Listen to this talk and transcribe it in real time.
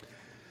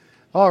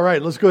All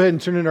right, let's go ahead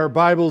and turn in our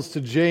Bibles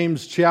to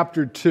James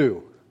chapter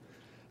 2.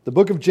 The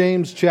book of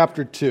James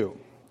chapter 2.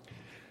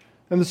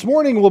 And this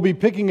morning we'll be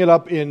picking it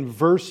up in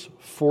verse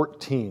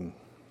 14.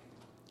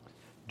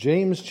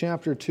 James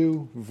chapter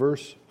 2,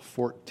 verse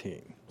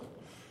 14.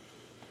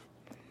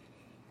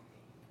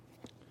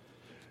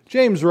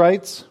 James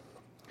writes,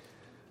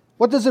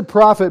 "What does it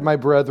profit, my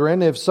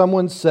brethren, if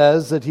someone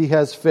says that he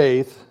has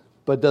faith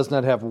but does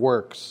not have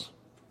works?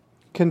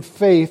 Can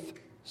faith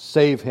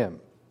save him?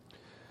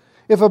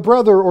 If a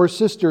brother or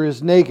sister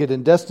is naked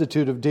and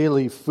destitute of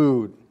daily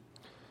food,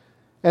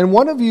 and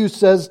one of you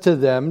says to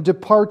them,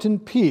 'Depart in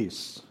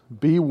peace,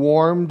 be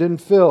warmed and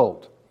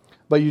filled,'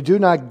 but you do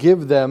not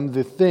give them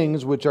the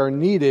things which are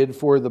needed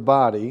for the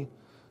body,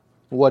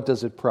 what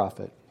does it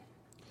profit?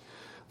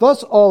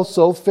 Thus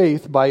also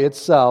faith by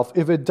itself,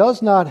 if it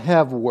does not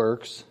have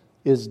works,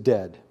 is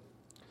dead.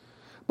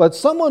 But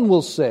someone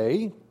will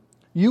say,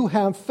 'You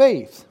have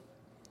faith,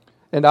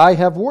 and I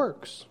have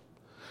works.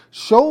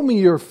 Show me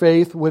your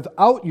faith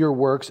without your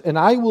works, and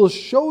I will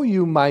show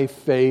you my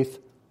faith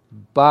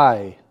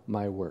by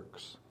my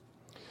works.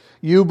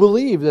 You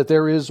believe that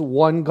there is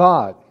one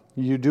God.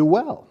 You do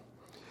well.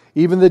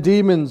 Even the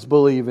demons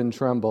believe and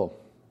tremble.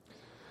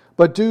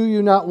 But do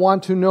you not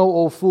want to know,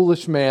 O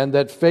foolish man,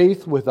 that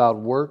faith without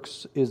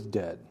works is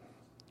dead?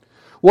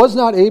 Was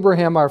not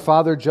Abraham our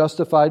father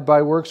justified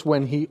by works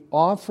when he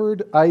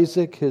offered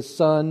Isaac his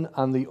son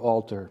on the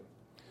altar?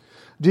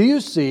 Do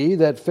you see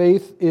that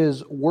faith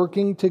is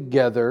working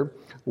together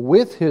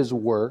with his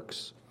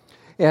works,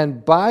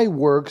 and by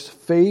works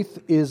faith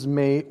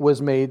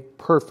was made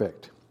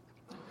perfect?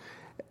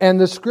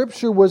 And the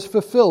scripture was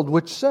fulfilled,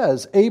 which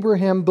says,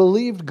 Abraham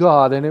believed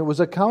God, and it was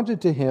accounted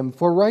to him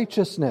for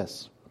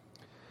righteousness,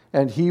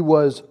 and he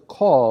was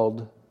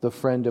called the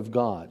friend of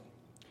God.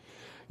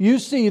 You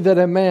see that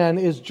a man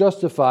is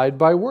justified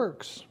by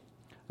works,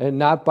 and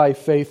not by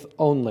faith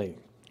only.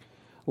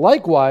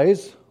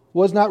 Likewise,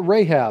 was not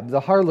Rahab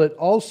the harlot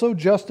also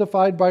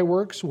justified by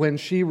works when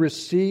she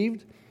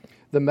received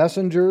the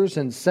messengers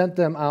and sent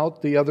them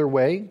out the other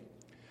way?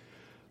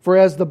 For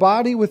as the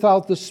body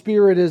without the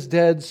spirit is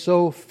dead,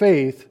 so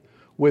faith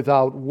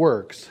without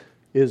works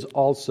is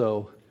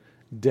also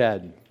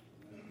dead."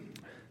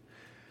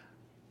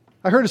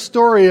 I heard a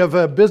story of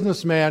a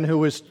businessman who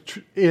was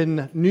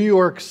in New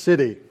York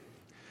City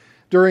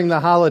during the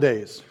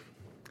holidays.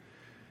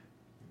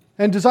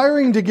 And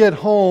desiring to get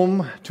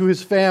home to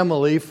his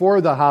family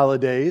for the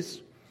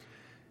holidays,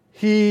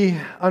 he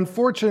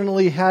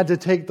unfortunately had to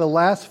take the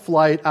last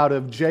flight out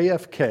of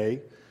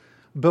JFK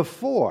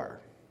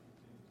before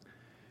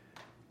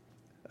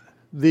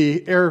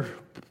the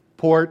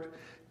airport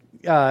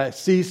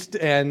ceased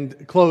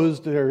and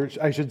closed, or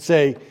I should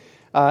say,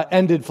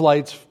 ended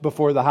flights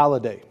before the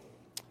holiday.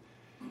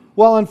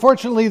 Well,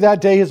 unfortunately,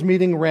 that day his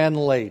meeting ran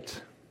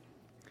late.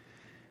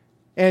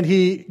 And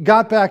he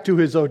got back to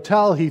his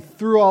hotel, he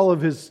threw all of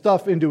his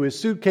stuff into his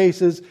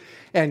suitcases,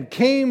 and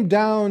came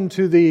down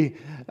to the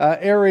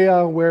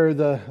area where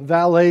the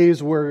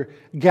valets were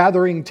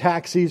gathering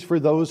taxis for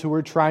those who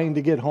were trying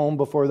to get home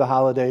before the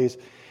holidays.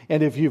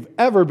 And if you've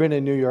ever been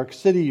in New York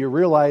City, you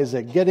realize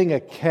that getting a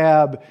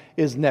cab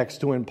is next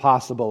to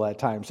impossible at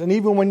times. And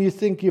even when you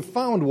think you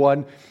found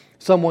one,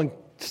 someone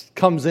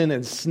comes in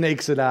and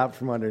snakes it out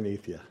from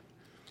underneath you.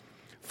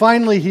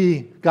 Finally, he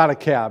got a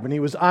cab, and he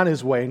was on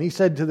his way. And he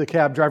said to the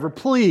cab driver,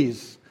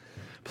 please,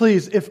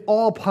 if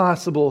all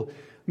possible,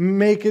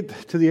 make it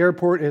to the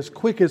airport as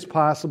quick as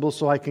possible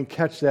so I can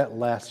catch that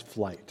last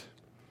flight.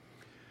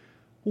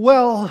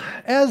 Well,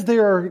 as they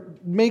are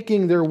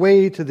making their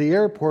way to the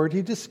airport,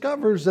 he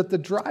discovers that the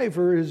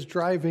driver is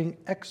driving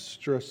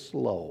extra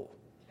slow.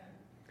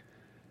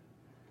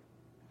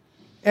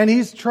 And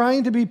he's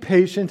trying to be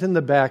patient in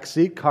the back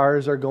seat.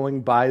 Cars are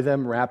going by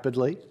them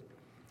rapidly.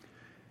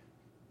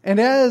 And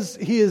as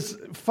he is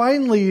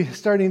finally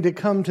starting to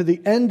come to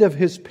the end of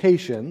his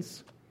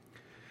patience,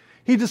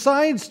 he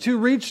decides to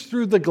reach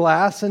through the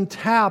glass and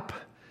tap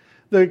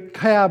the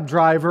cab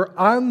driver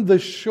on the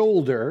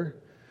shoulder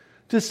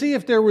to see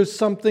if there was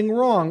something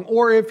wrong,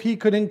 or if he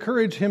could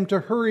encourage him to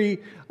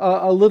hurry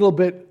a little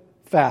bit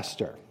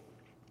faster.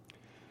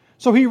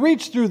 So he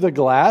reached through the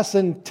glass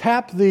and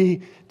tapped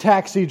the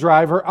taxi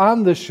driver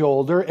on the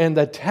shoulder, and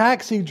the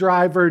taxi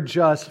driver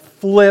just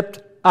flipped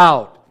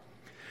out.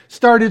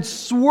 Started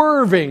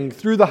swerving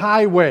through the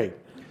highway,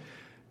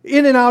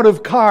 in and out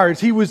of cars.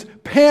 He was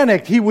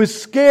panicked. He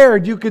was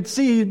scared. You could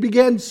see he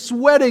began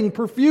sweating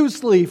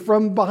profusely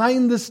from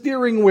behind the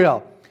steering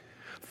wheel.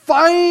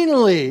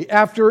 Finally,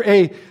 after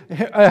a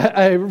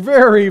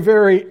very,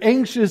 very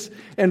anxious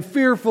and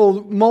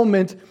fearful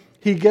moment,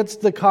 he gets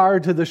the car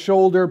to the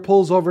shoulder,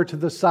 pulls over to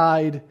the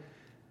side,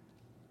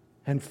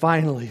 and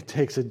finally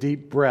takes a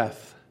deep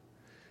breath.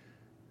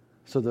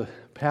 So the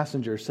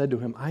passenger said to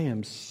him, "I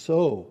am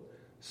so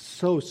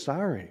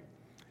sorry.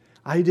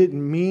 I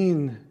didn't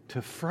mean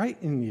to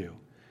frighten you."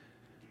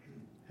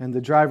 And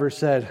the driver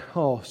said,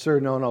 "Oh, sir,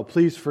 no,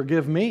 please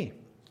forgive me.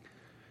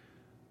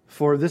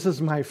 For this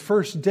is my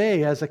first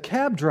day as a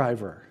cab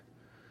driver.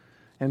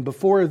 And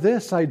before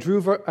this, I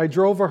drove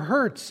a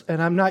Hertz,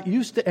 and I'm not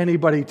used to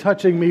anybody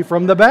touching me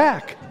from the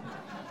back.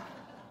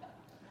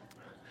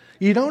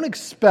 You don't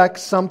expect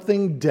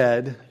something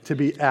dead to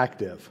be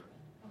active.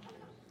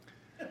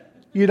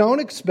 You don't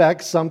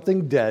expect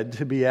something dead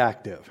to be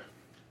active.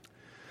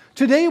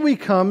 Today we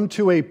come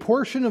to a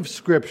portion of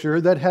Scripture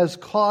that has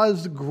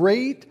caused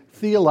great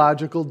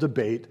theological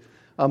debate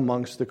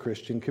amongst the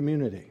Christian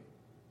community.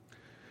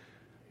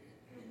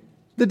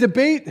 The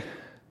debate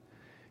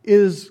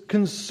is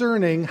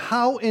concerning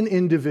how an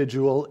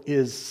individual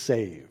is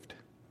saved.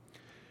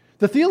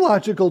 The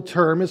theological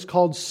term is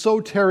called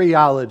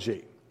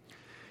soteriology.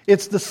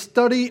 It's the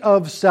study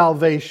of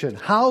salvation.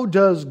 How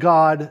does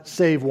God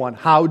save one?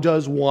 How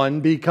does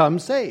one become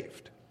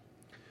saved?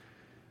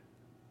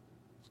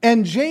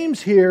 And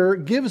James here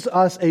gives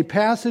us a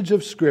passage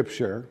of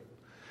Scripture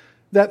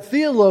that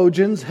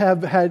theologians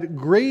have had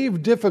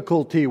grave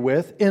difficulty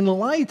with in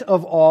light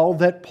of all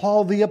that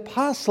Paul the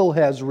Apostle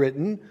has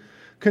written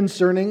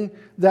concerning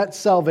that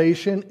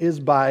salvation is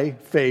by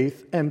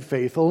faith and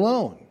faith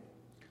alone.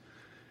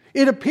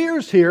 It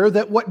appears here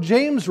that what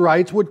James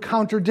writes would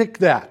contradict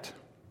that.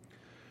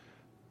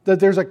 That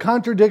there's a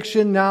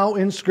contradiction now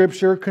in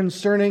Scripture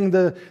concerning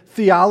the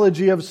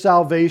theology of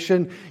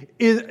salvation.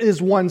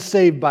 Is one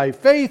saved by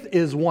faith?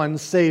 Is one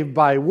saved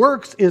by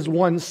works? Is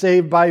one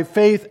saved by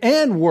faith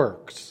and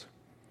works?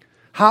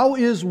 How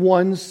is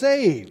one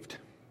saved?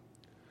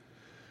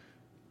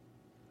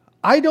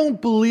 I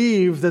don't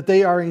believe that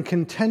they are in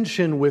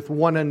contention with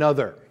one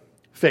another,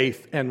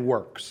 faith and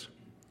works.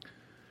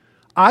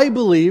 I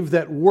believe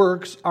that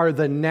works are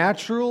the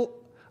natural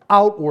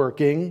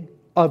outworking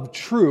of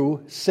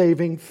true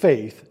saving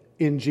faith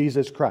in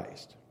Jesus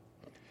Christ.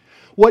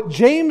 What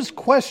James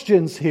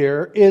questions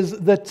here is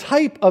the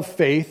type of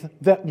faith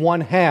that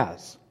one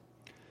has,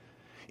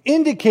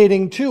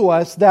 indicating to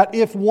us that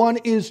if one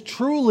is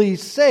truly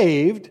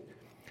saved,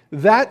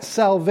 that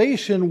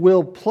salvation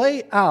will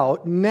play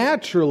out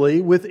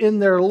naturally within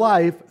their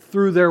life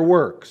through their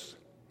works.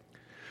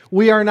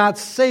 We are not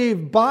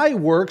saved by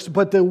works,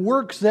 but the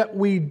works that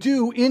we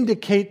do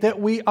indicate that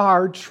we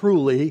are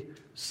truly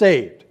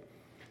saved.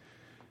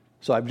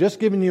 So I've just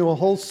given you a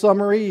whole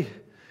summary.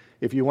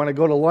 If you want to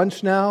go to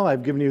lunch now,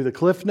 I've given you the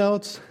Cliff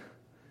Notes.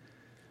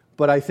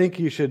 But I think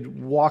you should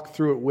walk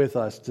through it with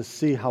us to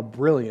see how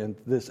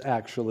brilliant this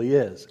actually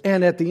is.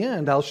 And at the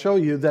end, I'll show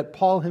you that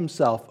Paul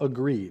himself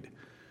agreed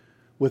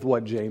with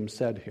what James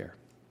said here.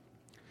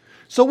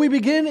 So we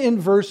begin in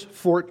verse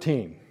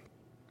 14.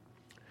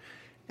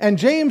 And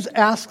James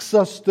asks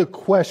us the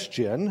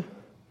question,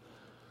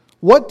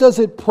 what does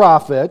it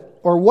profit,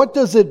 or what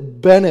does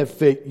it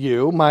benefit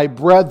you, my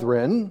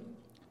brethren,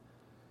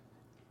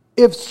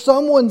 if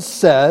someone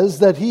says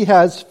that he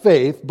has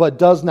faith but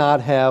does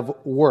not have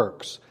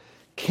works?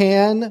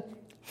 Can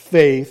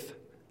faith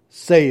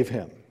save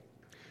him?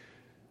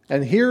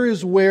 And here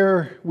is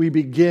where we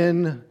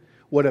begin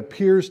what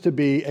appears to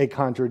be a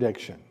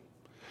contradiction.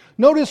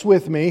 Notice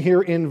with me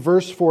here in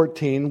verse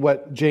 14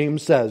 what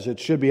James says. It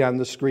should be on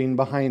the screen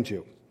behind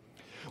you.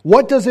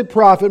 What does it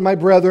profit, my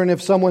brethren,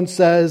 if someone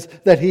says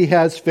that he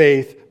has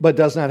faith but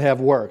does not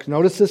have works?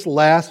 Notice this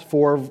last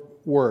four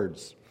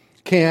words.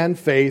 Can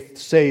faith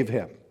save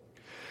him?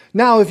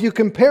 Now, if you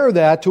compare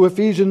that to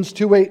Ephesians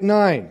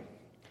 2:8-9,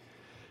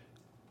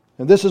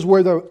 and this is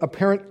where the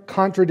apparent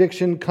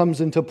contradiction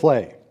comes into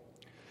play.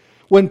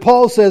 When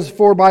Paul says,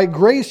 for by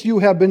grace you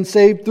have been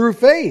saved through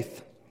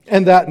faith,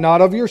 and that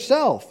not of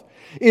yourself.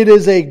 It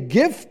is a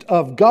gift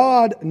of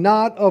God,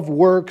 not of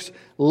works,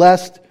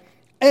 lest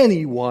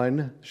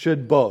anyone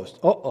should boast.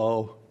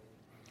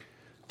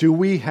 Do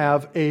we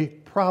have a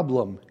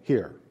problem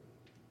here?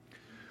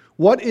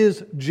 What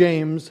is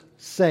James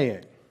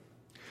saying?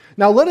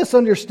 Now let us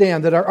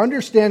understand that our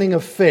understanding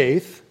of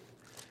faith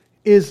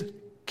is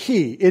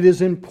key. It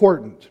is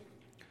important.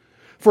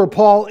 For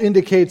Paul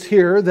indicates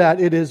here that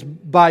it is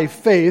by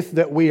faith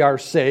that we are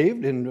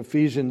saved in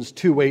Ephesians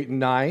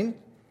 2:8-9.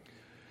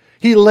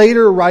 He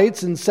later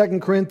writes in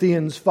 2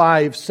 Corinthians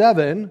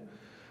 5:7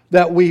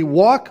 that we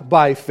walk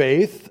by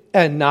faith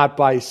and not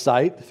by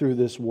sight through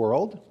this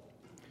world.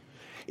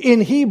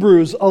 In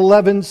Hebrews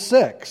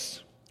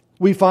 11:6,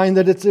 we find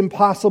that it's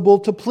impossible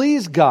to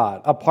please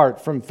God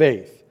apart from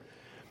faith.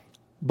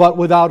 But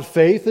without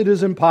faith it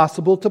is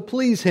impossible to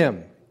please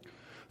Him.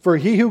 For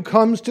he who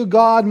comes to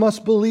God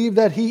must believe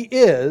that He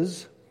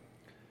is,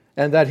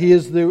 and that He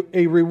is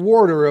a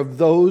rewarder of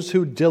those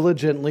who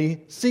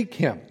diligently seek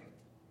Him.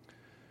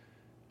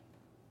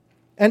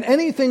 And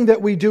anything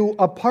that we do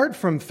apart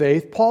from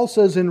faith, Paul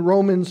says in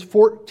Romans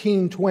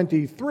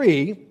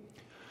 14:23,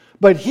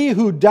 but he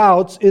who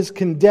doubts is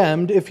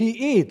condemned if he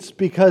eats,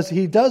 because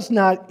he does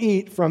not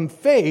eat from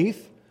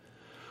faith,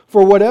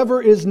 for whatever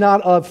is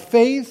not of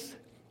faith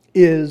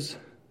is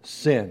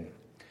sin.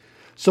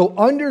 So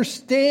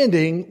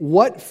understanding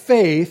what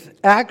faith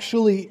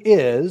actually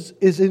is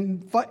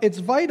it's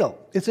vital.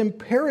 It's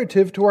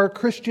imperative to our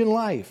Christian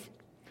life.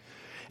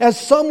 As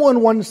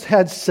someone once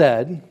had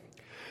said,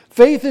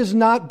 faith is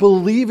not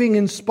believing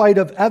in spite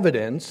of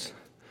evidence,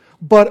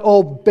 but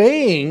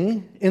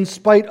obeying in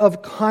spite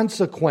of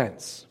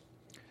consequence.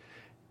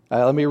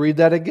 Let me read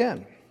that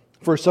again.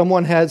 For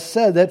someone has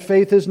said that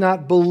faith is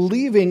not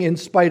believing in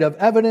spite of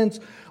evidence,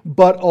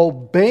 but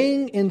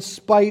obeying in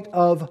spite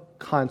of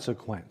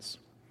consequence.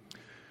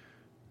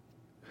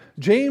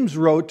 James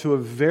wrote to a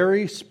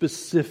very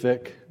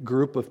specific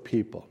group of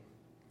people.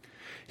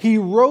 He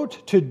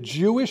wrote to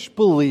Jewish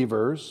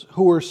believers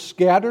who were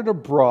scattered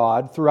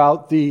abroad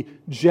throughout the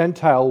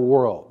Gentile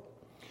world.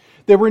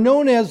 They were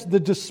known as the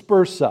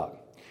dispersa.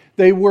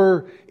 They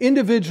were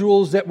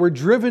individuals that were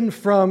driven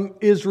from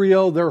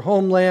Israel, their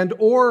homeland,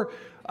 or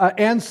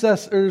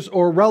ancestors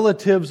or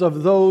relatives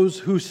of those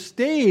who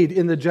stayed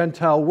in the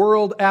Gentile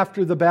world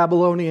after the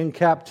Babylonian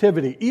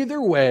captivity.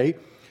 Either way,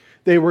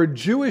 they were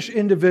Jewish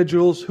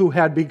individuals who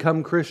had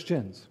become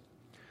Christians.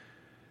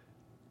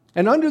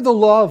 And under the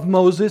law of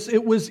Moses,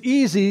 it was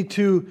easy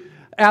to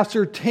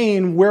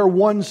ascertain where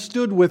one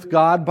stood with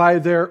God by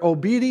their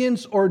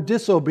obedience or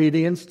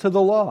disobedience to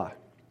the law.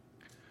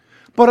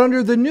 But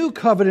under the new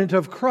covenant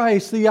of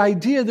Christ, the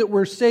idea that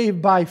we're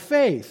saved by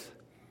faith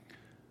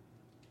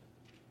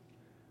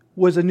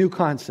was a new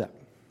concept.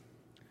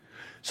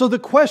 So the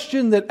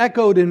question that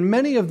echoed in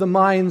many of the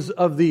minds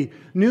of the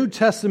New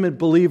Testament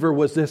believer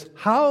was this: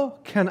 how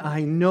can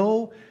I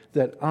know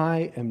that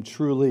I am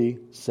truly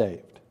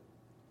saved?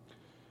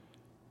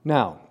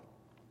 Now,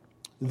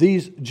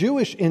 these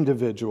Jewish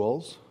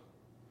individuals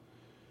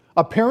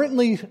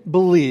apparently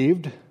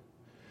believed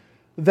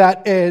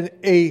that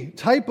a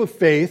type of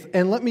faith,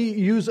 and let me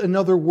use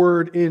another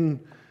word in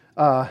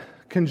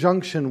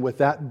conjunction with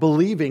that,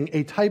 believing,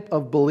 a type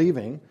of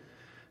believing,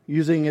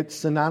 using it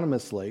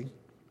synonymously,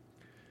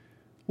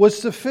 was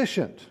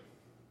sufficient.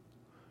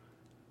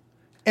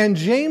 And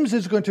James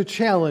is going to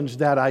challenge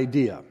that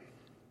idea.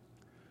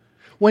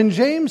 When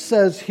James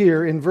says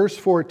here in verse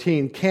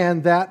 14,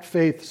 can that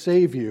faith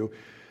save you?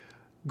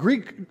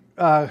 Greek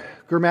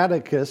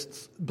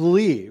grammaticists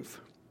believe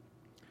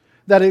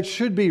that it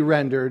should be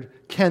rendered,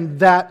 can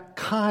that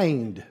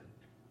kind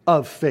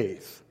of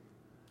faith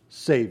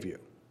save you?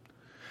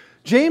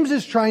 James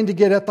is trying to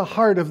get at the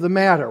heart of the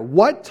matter.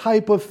 What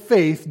type of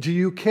faith do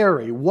you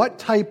carry? What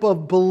type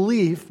of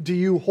belief do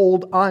you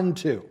hold on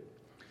to?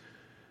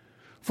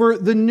 For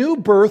the new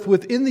birth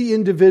within the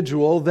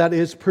individual that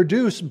is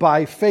produced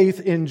by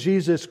faith in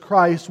Jesus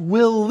Christ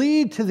will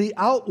lead to the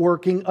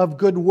outworking of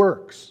good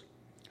works.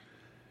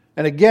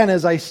 And again,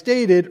 as I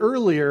stated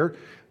earlier,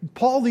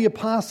 Paul the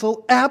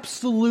Apostle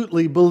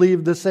absolutely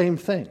believed the same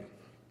thing.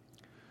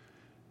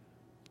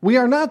 We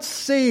are not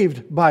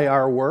saved by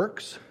our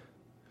works,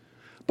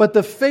 but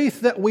the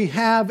faith that we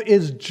have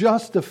is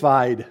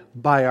justified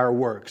by our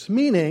works,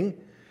 meaning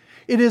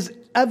it is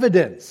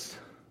evidence.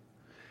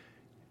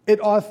 It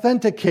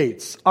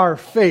authenticates our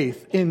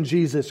faith in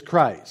Jesus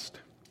Christ.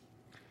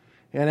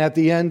 And at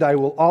the end, I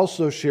will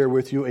also share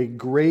with you a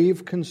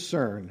grave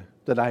concern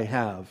that I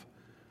have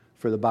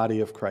for the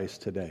body of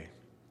Christ today.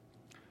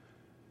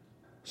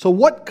 So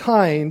what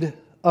kind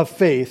of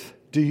faith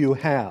do you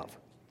have?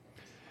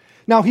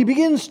 Now, he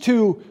begins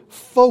to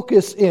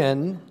focus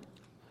in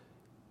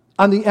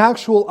on the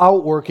actual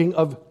outworking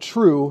of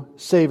true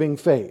saving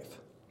faith.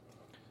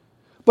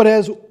 But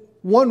as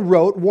one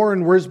wrote,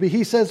 Warren Wiersbe,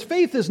 he says,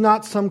 faith is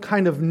not some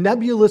kind of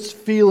nebulous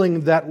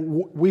feeling that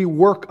we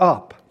work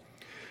up.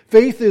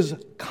 Faith is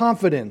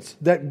confidence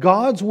that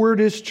God's word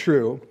is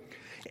true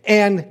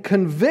and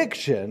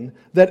conviction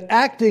that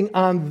acting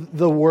on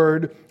the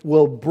word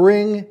will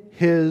bring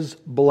His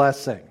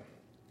blessing.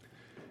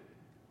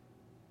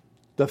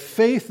 The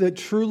faith that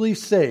truly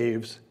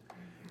saves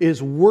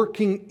is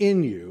working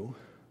in you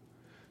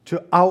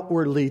to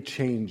outwardly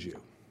change you.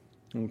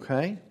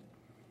 Okay?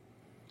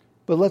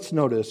 But let's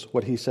notice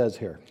what he says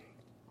here.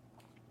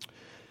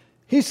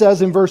 He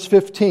says in verse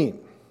 15,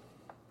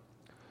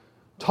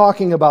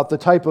 talking about the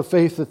type of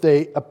faith that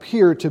they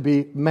appear to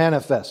be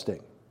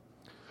manifesting,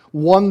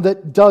 one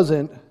that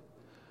doesn't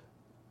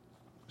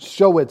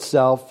show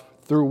itself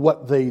through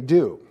what they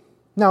do.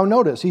 Now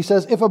notice, he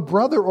says, if a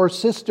brother or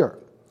sister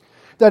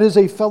that is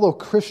a fellow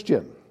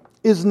Christian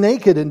is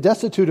naked and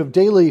destitute of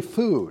daily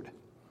food,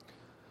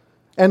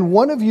 and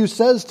one of you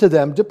says to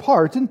them,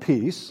 depart in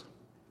peace,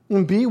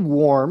 and be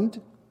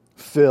warmed,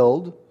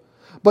 filled,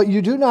 but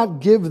you do not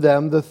give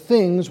them the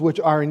things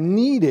which are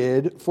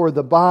needed for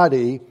the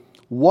body,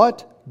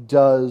 what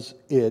does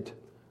it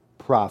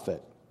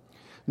profit?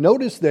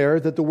 Notice there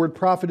that the word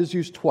profit is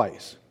used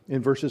twice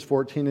in verses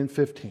 14 and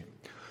 15.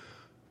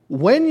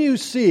 When you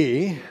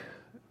see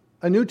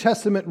a New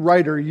Testament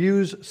writer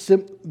use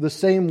the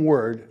same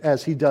word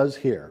as he does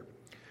here,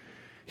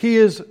 he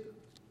is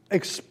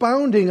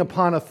expounding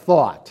upon a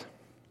thought.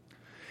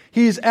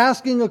 He is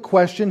asking a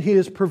question. He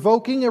is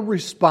provoking a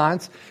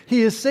response.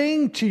 He is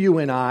saying to you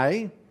and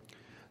I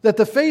that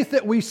the faith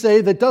that we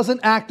say that doesn't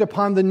act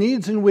upon the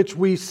needs in which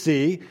we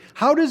see,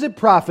 how does it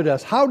profit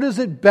us? How does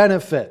it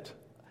benefit?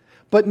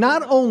 But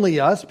not only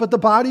us, but the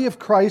body of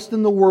Christ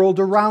and the world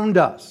around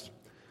us.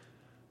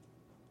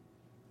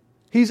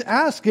 He's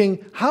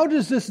asking, how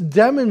does this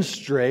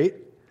demonstrate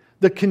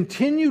the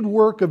continued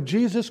work of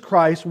Jesus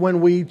Christ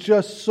when we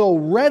just so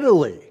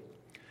readily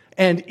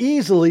and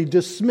easily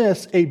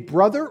dismiss a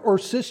brother or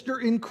sister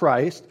in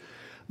Christ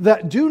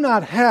that do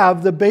not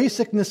have the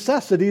basic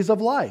necessities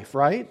of life,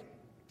 right?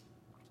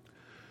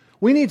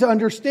 We need to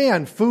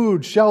understand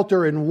food,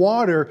 shelter, and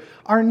water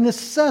are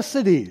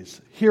necessities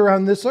here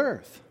on this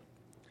earth.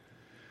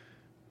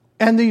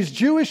 And these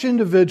Jewish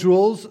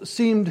individuals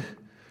seemed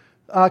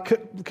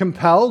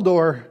compelled,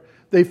 or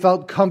they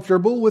felt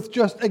comfortable with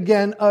just,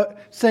 again,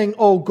 saying,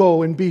 oh,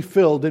 go and be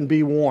filled and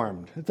be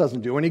warmed. It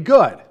doesn't do any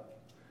good.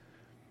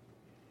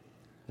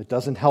 It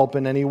doesn't help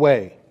in any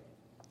way.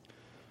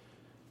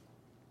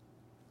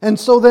 And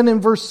so then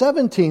in verse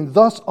 17,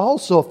 thus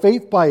also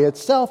faith by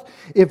itself,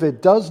 if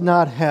it does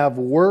not have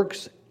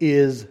works,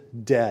 is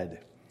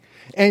dead.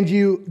 And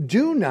you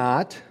do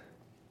not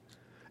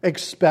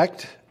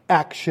expect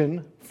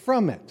action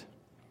from it,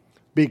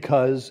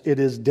 because it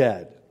is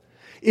dead.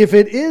 If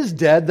it is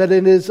dead, then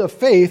it is a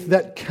faith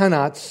that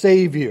cannot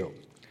save you.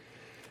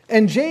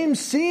 And James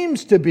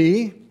seems to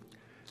be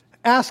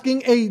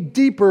asking a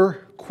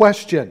deeper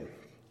question.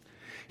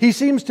 He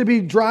seems to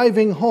be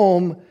driving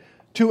home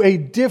to a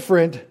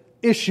different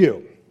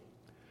issue.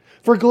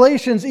 For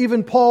Galatians,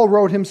 even Paul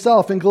wrote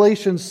himself in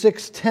Galatians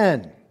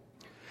 6:10.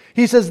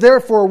 He says,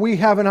 therefore we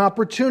have an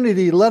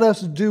opportunity. Let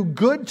us do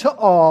good to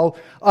all,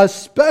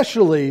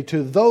 especially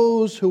to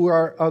those who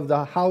are of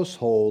the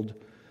household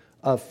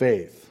of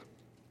faith.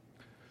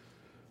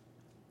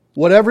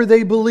 Whatever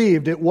they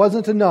believed, it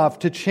wasn't enough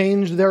to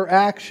change their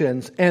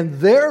actions, and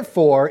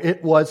therefore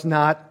it was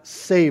not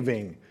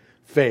saving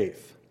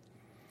faith.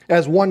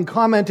 As one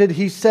commented,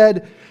 he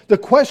said, the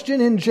question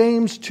in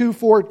James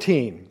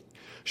 2:14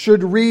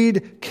 should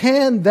read,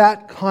 can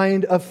that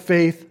kind of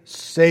faith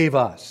save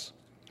us?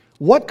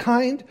 What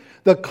kind?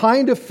 The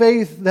kind of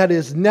faith that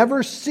is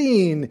never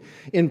seen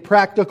in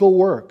practical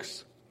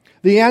works.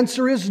 The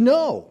answer is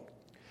no.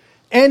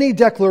 Any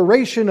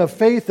declaration of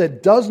faith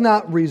that does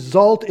not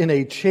result in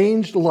a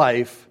changed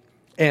life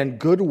and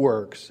good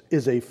works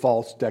is a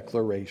false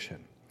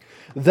declaration.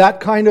 That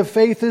kind of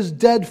faith is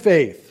dead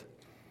faith.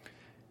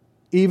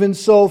 Even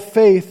so,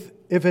 faith,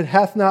 if it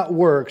hath not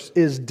works,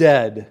 is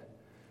dead,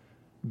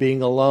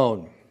 being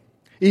alone.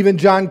 Even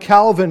John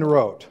Calvin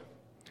wrote,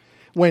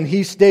 when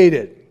he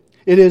stated,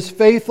 it is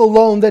faith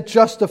alone that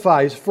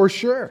justifies, for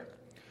sure.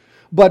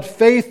 But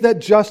faith that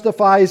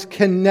justifies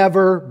can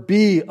never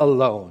be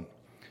alone.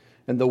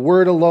 And the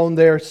word alone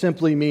there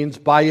simply means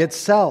by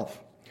itself.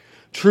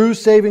 True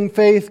saving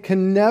faith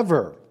can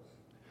never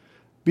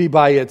be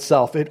by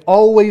itself. It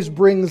always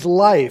brings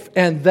life,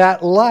 and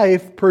that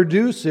life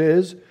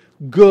produces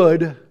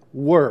good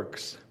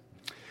works.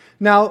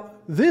 Now,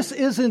 this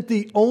isn't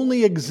the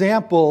only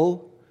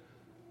example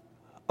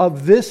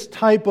of this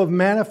type of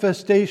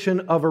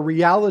manifestation of a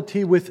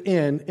reality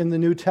within in the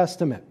New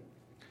Testament.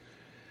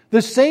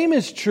 The same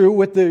is true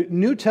with the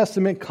New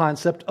Testament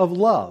concept of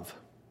love.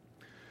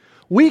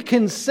 We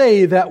can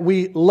say that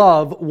we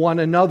love one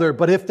another,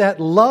 but if that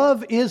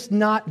love is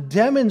not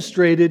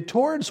demonstrated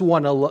towards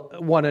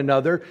one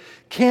another,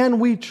 can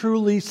we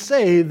truly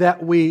say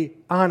that we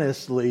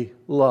honestly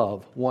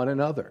love one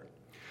another?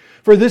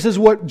 For this is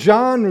what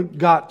John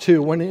got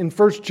to when in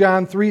 1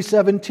 John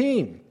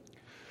 3:17,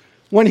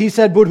 when he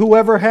said, but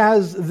whoever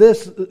has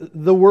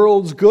the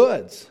world's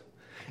goods,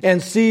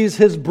 and sees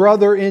his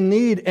brother in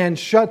need and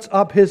shuts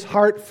up his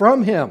heart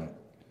from him,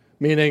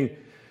 meaning,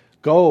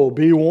 go,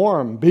 be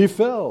warm, be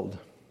filled.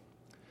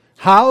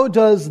 How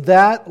does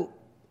the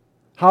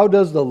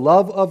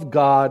love of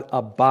God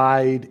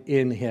abide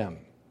in him?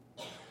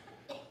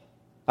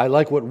 I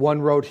like what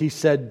one wrote. He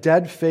said,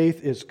 dead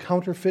faith is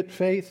counterfeit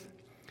faith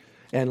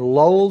and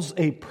lulls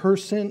a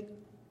person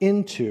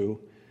into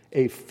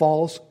a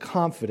false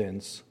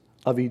confidence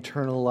of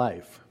eternal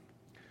life.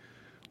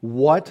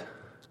 What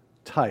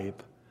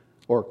type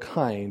or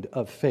kind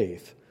of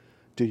faith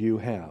do you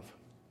have?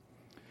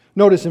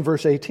 Notice in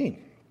verse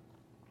 18.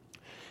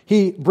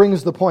 He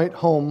brings the point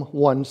home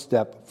one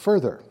step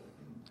further.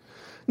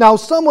 Now,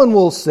 someone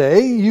will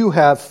say, you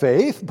have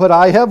faith, but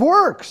I have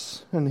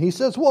works. And he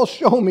says, well,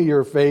 show me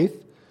your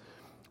faith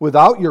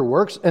without your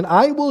works, and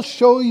I will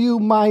show you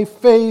my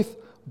faith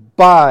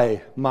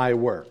by my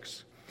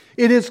works.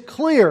 It is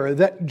clear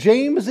that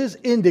James is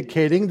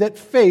indicating that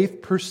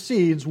faith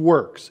precedes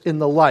works in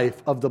the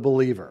life of the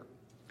believer.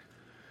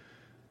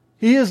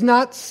 He is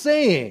not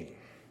saying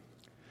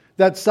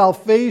that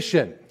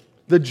salvation,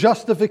 the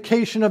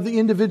justification of the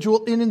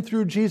individual in and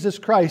through Jesus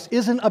Christ,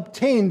 isn't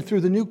obtained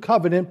through the new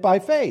covenant by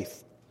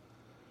faith.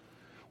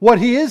 What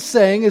he is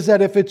saying is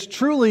that if it's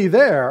truly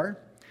there,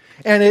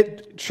 and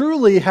it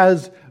truly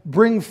has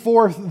bring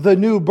forth the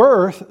new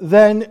birth,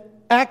 then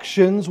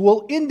actions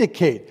will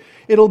indicate.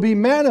 It'll be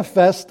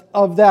manifest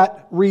of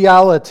that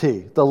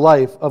reality, the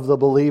life of the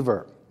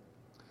believer.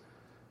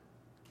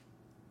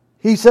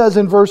 He says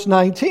in verse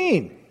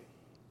 19,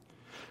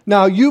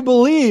 now you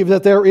believe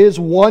that there is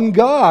one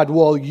God.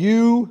 Well,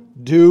 you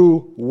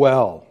do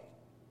well.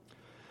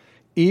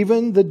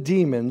 Even the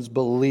demons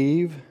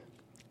believe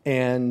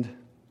and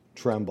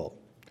tremble.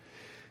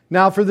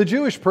 Now, for the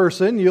Jewish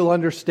person, you'll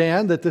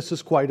understand that this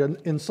is quite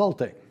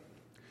insulting.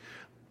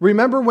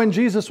 Remember when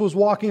Jesus was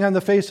walking on the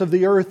face of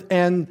the earth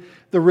and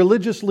the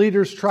religious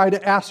leaders tried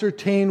to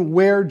ascertain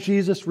where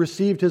Jesus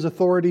received his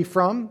authority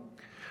from?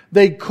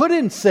 They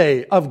couldn't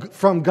say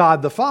from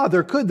God the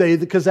Father, could they?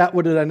 Because that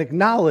would then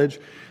acknowledge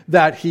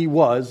that he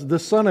was the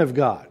Son of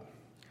God.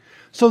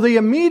 So they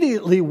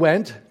immediately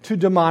went to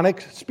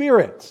demonic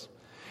spirits.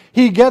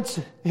 He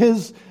casts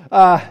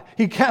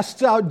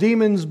out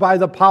demons by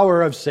the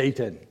power of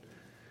Satan.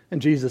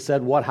 And Jesus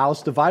said, what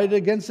house divided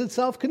against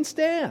itself can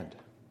stand?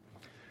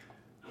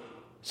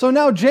 So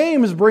now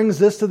James brings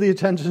this to the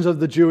attention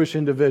of the Jewish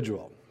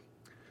individual.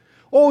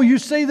 Oh, you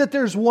say that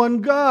there's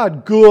one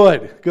God.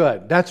 Good.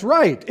 That's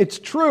right. It's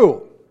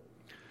true.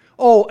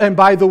 Oh, and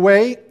by the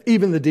way,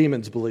 even the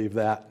demons believe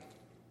that.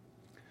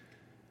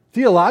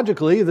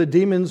 Theologically, the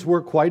demons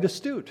were quite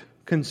astute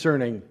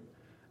concerning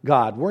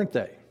God, weren't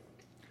they?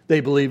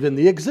 They believed in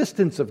the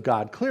existence of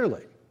God,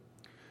 clearly.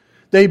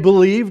 They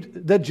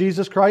believed that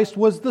Jesus Christ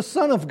was the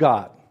Son of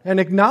God and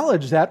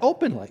acknowledged that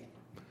openly.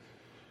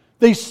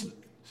 They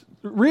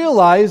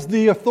realized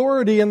the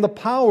authority and the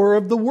power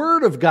of the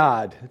Word of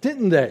God,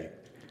 didn't they?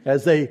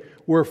 As they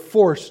were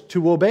forced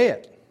to obey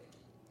it.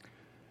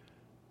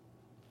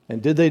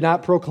 And did they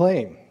not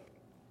proclaim,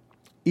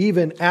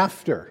 even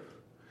after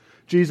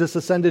Jesus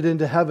ascended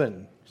into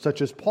heaven,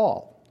 such as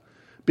Paul,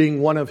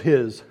 being one of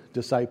his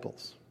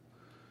disciples,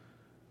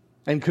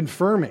 and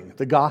confirming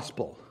the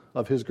gospel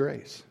of his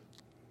grace?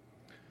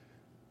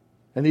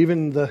 And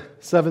even the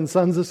 7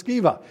 sons of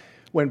Sceva,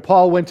 when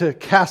Paul went to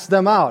cast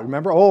them out.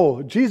 Remember,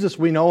 oh, Jesus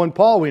we know and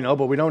Paul we know,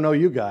 but we don't know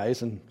you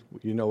guys. And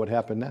you know what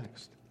happened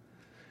next.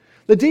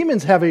 The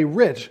demons have a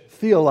rich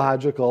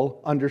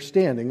theological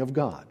understanding of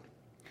God.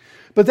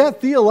 But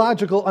that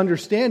theological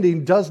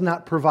understanding does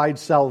not provide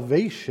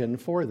salvation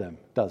for them,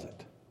 does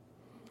it?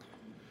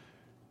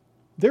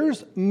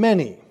 There's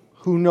many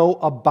who know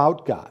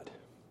about God,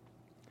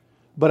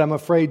 but I'm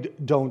afraid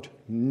don't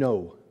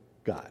know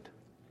God.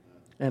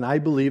 And I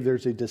believe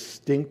there's a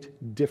distinct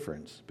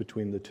difference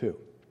between the two.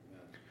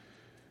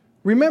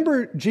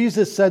 Remember,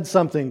 Jesus said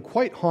something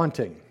quite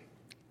haunting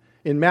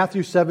in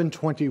Matthew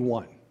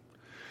 7:21.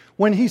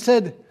 When he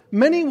said,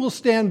 many will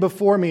stand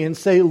before me and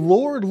say,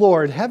 Lord,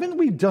 Lord, haven't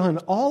we done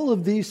all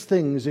of these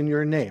things in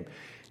your name?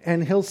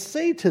 And he'll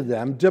say to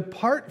them,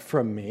 depart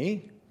from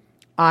me,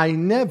 I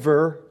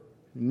never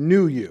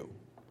knew you.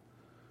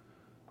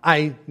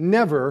 I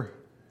never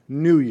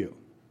knew you.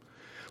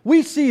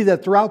 We see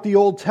that throughout the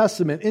Old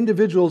Testament,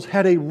 individuals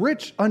had a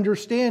rich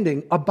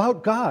understanding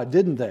about God,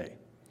 didn't they?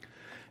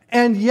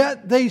 And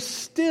yet they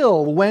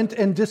still went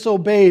and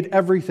disobeyed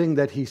everything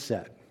that he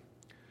said.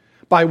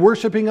 By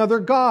worshiping other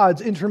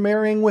gods,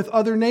 intermarrying with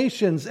other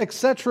nations,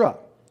 etc.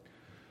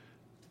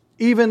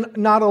 Even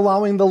not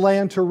allowing the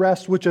land to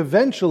rest, which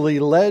eventually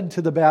led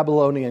to the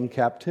Babylonian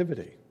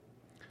captivity.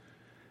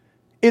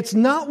 It's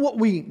not what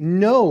we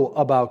know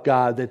about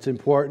God that's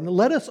important.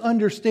 Let us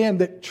understand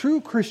that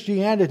true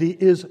Christianity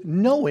is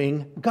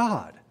knowing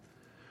God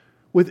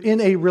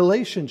within a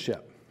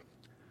relationship.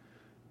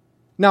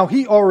 Now,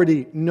 he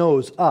already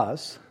knows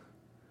us.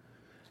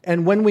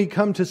 And when we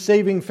come to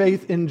saving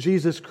faith in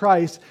Jesus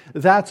Christ,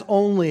 that's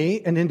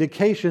only an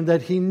indication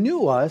that he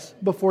knew us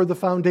before the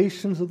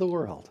foundations of the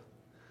world.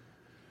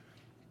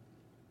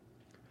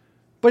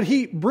 But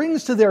he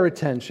brings to their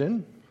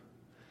attention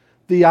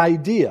the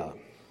idea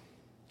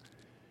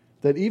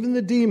that even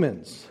the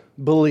demons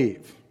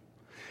believe.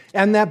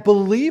 And that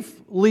belief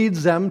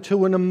leads them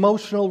to an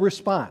emotional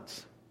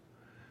response.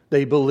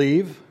 They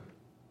believe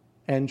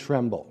and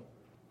tremble.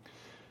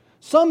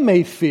 Some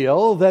may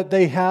feel that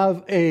they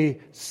have a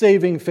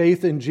saving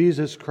faith in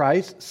Jesus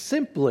Christ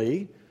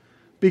simply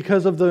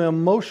because of the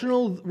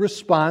emotional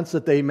response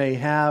that they may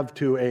have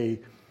to a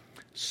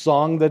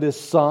song that is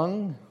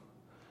sung,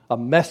 a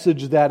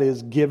message that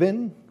is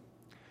given.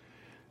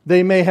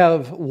 They may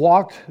have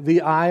walked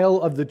the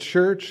aisle of the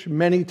church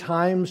many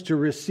times to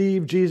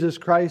receive Jesus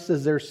Christ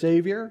as their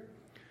Savior.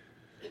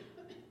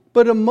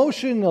 But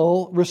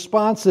emotional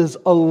responses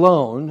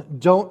alone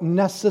don't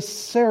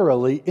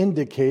necessarily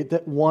indicate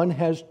that one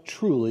has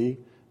truly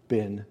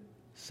been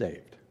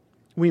saved.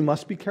 We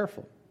must be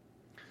careful.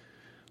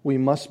 We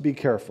must be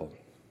careful.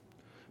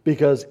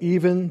 Because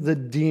even the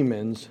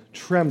demons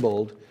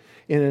trembled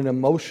in an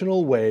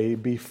emotional way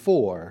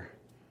before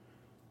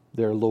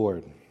their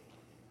Lord.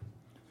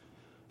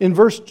 In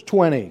verse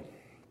 20,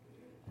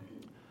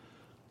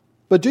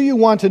 but do you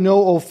want to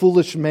know, O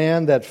foolish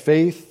man, that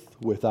faith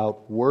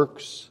without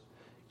works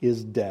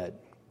is dead?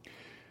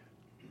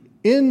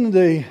 In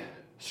the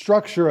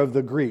structure of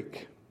the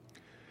Greek,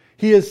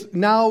 he is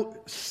now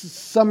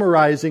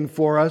summarizing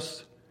for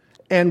us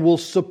and will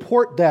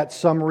support that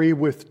summary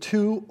with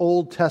 2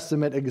 Old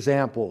Testament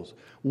examples.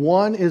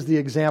 One is the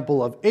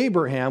example of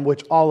Abraham,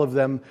 which all of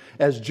them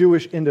as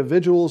Jewish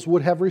individuals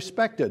would have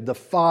respected, the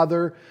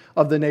father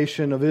of the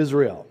nation of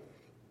Israel.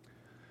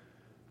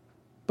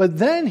 But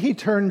then he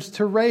turns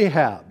to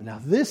Rahab.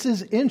 Now this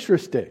is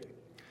interesting.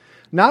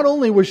 Not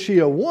only was she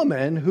a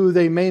woman who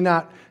they may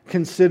not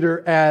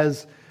consider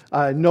as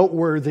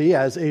noteworthy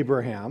as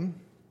Abraham,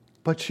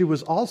 but she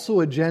was also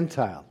a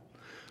Gentile.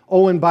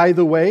 Oh, and by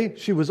the way,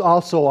 she was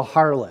also a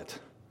harlot.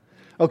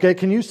 Okay,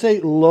 can you say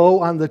low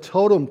on the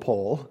totem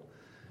pole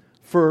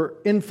for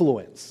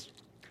influence?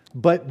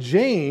 But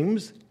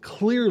James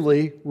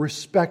clearly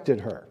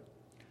respected her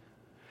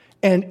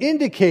and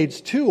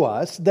indicates to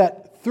us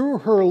that through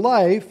her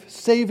life,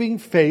 saving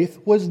faith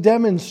was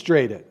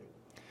demonstrated.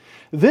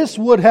 This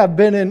would have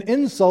been an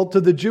insult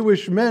to the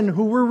Jewish men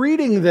who were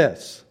reading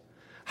this.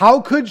 How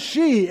could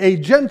she, a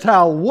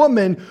Gentile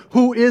woman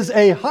who is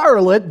a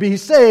harlot, be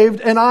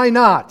saved and I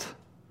not?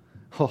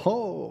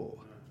 Oh,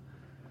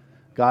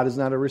 God is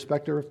not a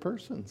respecter of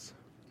persons.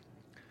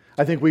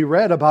 I think we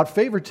read about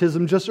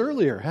favoritism just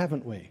earlier,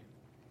 haven't we?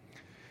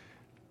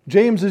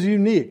 James is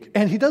unique,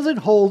 and he doesn't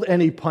hold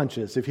any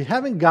punches. If you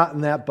haven't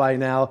gotten that by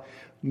now,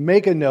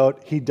 make a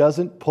note, he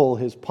doesn't pull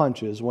his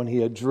punches when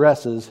he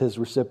addresses his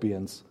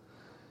recipients.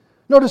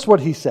 Notice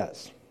what he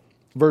says,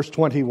 verse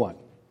 21.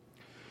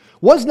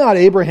 Was not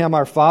Abraham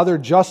our father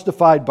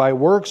justified by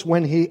works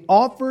when he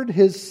offered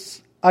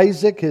his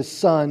Isaac, his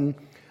son,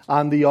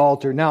 on the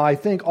altar? Now, I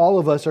think all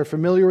of us are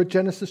familiar with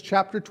Genesis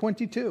chapter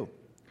 22.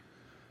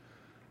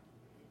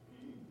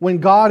 When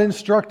God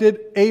instructed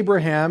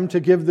Abraham to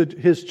give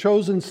his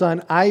chosen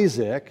son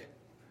Isaac,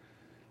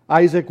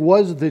 Isaac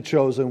was the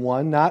chosen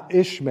one, not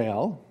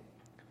Ishmael.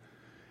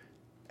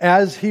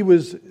 As he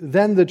was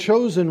then the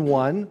chosen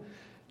one,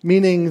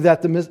 meaning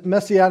that the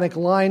messianic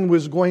line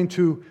was going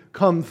to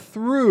come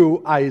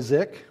through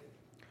Isaac,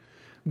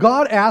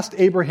 God asked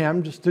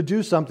Abraham just to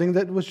do something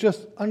that was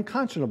just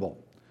unconscionable.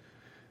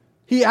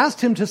 He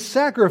asked him to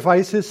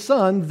sacrifice his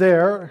son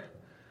there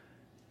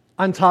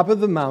on top of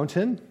the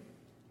mountain.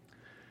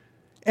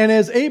 And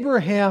as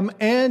Abraham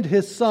and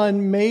his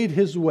son made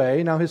his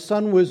way, now his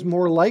son was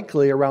more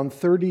likely around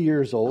 30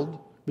 years old,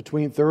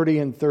 between 30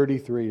 and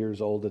 33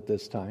 years old at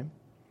this time.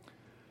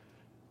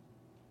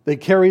 They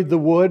carried the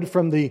wood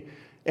from the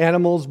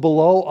animals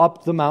below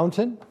up the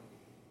mountain.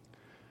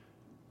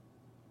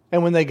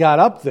 And when they got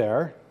up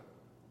there,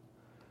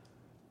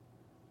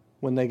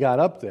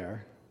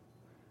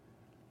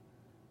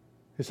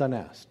 his son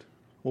asked,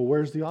 well,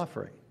 where's the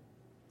offering?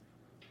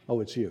 Oh,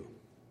 it's you.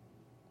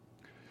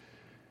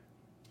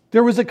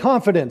 There was a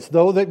confidence,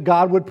 though, that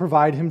God would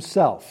provide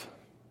himself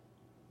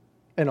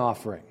an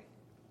offering.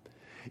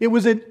 It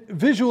was a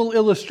visual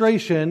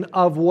illustration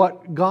of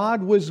what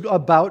God was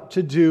about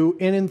to do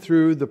in and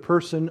through the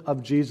person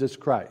of Jesus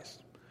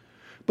Christ.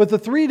 But the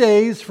 3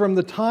 days from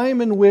the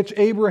time in which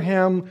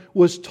Abraham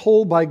was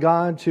told by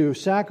God to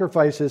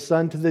sacrifice his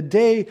son to the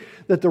day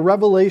that the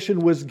revelation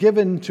was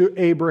given to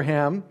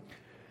Abraham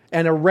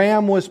and a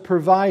ram was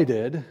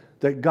provided,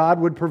 that God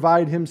would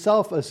provide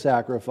himself a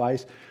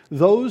sacrifice,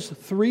 those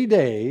 3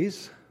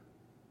 days,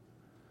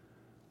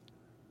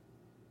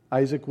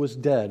 Isaac was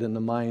dead in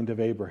the mind of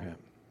Abraham.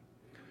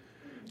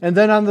 And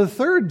then on the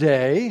third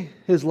day,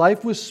 his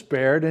life was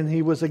spared and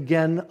he was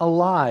again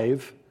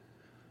alive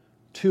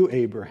to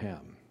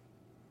Abraham.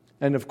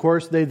 And of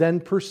course, they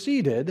then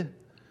proceeded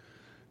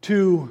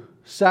to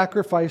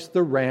sacrifice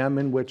the ram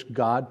in which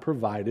God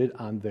provided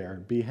on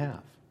their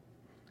behalf.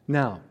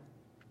 Now,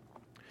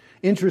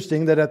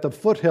 interesting that at the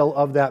foothill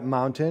of that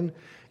mountain,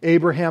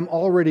 Abraham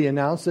already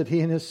announced that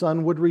he and his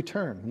son would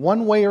return.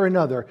 One way or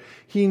another,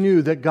 he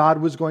knew that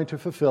God was going to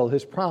fulfill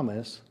his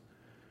promise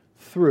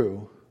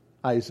through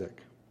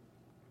Isaac.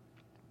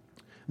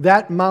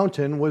 That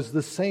mountain was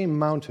the same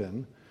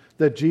mountain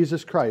that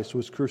Jesus Christ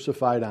was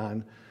crucified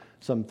on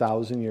some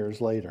 1,000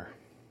 years later.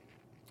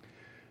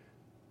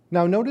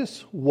 Now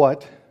notice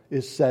what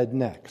is said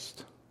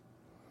next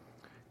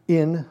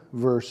in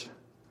verse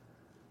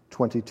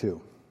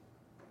 22.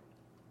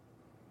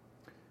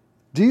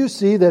 Do you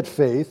see that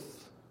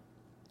faith,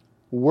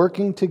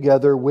 working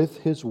together with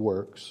his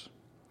works,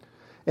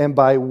 and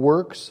by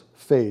works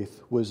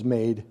faith was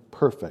made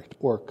perfect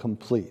or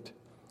complete?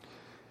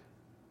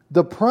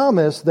 The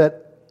promise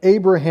that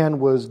Abraham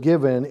was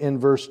given in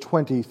verse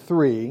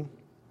 23,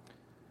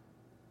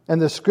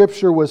 and the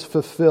scripture was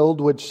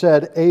fulfilled which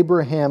said,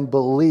 Abraham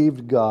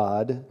believed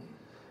God,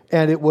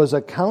 and it was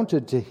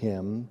accounted to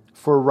him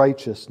for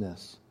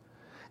righteousness,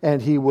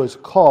 and he was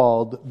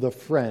called the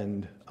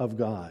friend of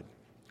God.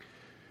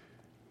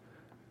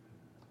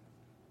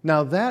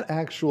 Now that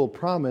actual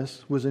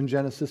promise was in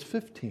Genesis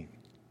 15.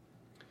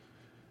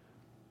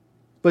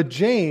 But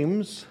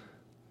James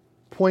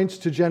points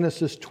to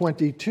Genesis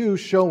 22,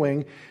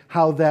 showing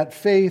how that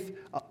faith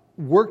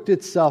worked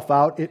itself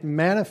out. It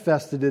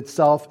manifested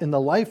itself in the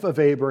life of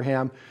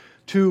Abraham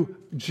to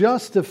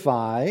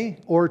justify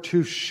or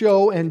to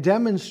show and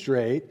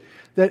demonstrate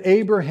that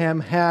Abraham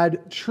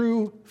had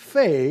true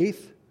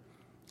faith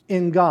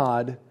in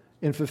God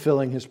in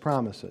fulfilling his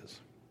promises.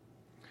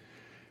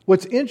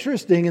 What's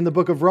interesting in the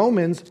book of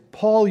Romans,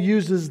 Paul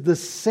uses the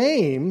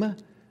same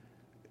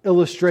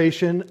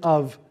illustration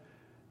of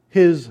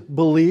his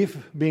belief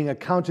being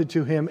accounted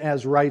to him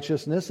as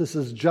righteousness. This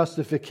is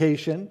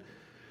justification,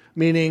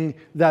 meaning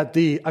that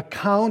the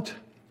account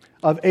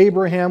of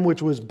Abraham,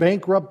 which was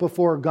bankrupt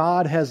before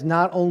God, has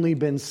not only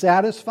been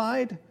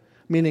satisfied,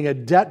 meaning a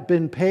debt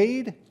been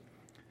paid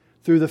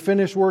through the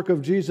finished work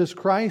of Jesus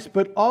Christ,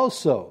 but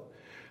also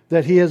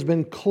that he has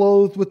been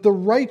clothed with the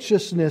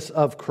righteousness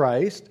of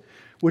Christ,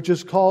 which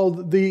is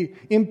called the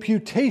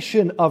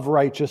imputation of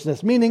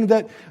righteousness, meaning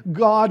that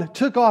God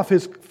took off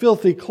his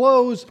filthy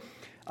clothes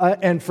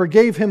and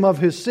forgave him of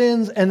his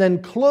sins and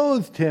then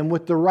clothed him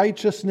with the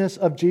righteousness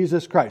of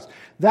Jesus Christ.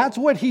 That's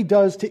what he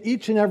does to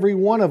each and every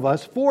one of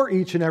us, for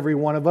each and every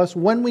one of us,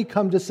 when we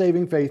come to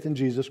saving faith in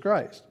Jesus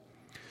Christ.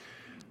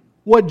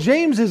 What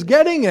James is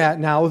getting at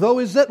now, though,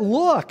 is that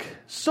look,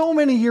 so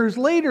many years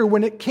later,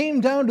 when it came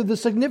down to the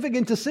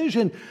significant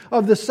decision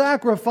of the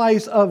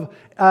sacrifice of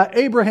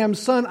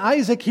Abraham's son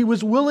Isaac, he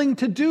was willing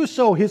to do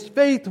so. His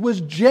faith was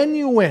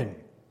genuine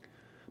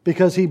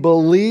because he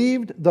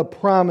believed the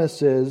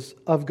promises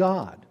of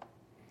God.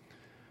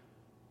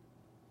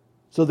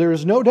 So there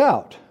is no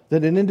doubt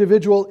that an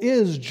individual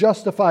is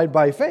justified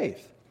by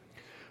faith.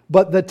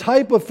 But the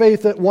type of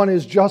faith that one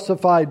is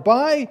justified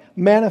by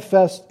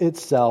manifests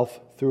itself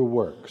through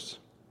works.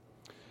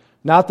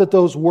 Not that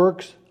those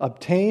works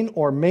obtain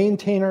or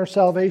maintain our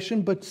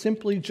salvation, but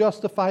simply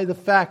justify the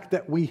fact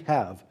that we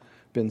have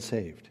been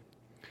saved.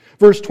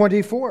 Verse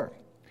 24.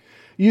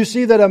 You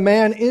see that a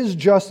man is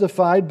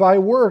justified by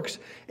works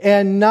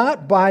and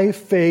not by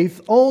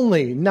faith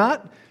only.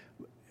 Not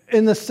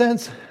in the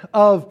sense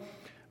of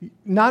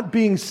not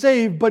being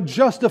saved, but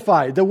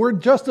justified. The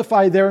word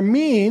justified there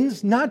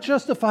means not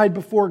justified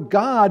before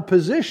God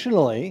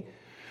positionally,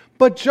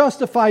 but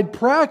justified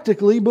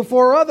practically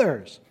before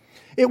others.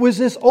 It was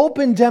this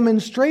open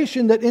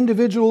demonstration that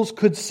individuals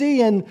could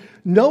see and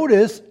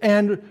notice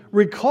and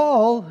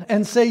recall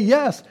and say,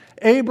 yes,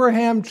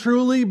 Abraham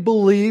truly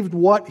believed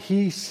what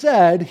he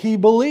said he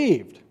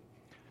believed.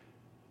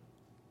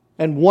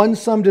 And one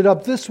summed it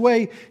up this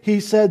way. He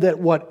said that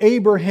what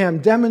Abraham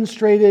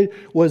demonstrated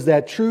was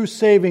that true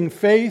saving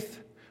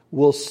faith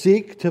will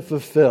seek to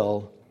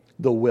fulfill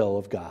the will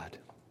of God.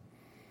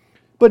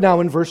 But now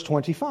in verse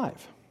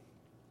 25.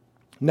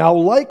 Now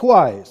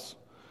likewise,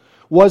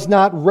 was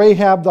not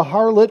Rahab the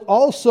harlot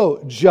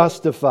also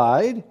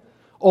justified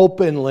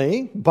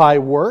openly by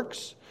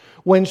works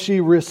when she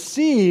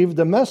received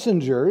the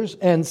messengers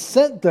and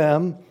sent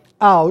them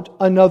out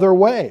another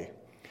way?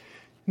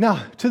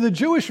 Now, to the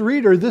Jewish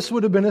reader, this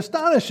would have been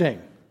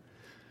astonishing.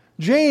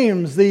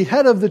 James, the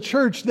head of the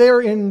church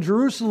there in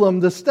Jerusalem,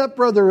 the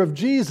stepbrother of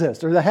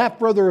Jesus, or the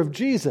half-brother of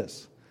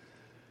Jesus,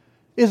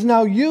 is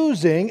now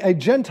using a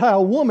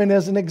Gentile woman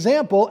as an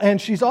example, and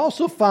she's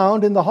also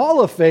found in the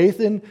Hall of Faith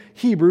in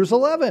Hebrews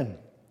 11.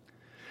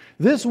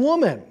 This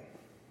woman,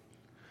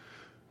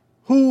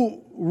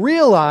 who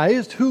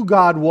realized who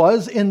God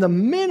was in the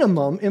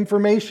minimum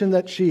information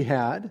that she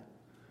had,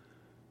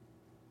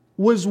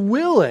 was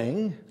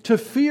willing to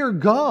fear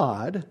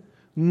God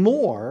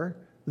more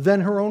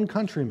than her own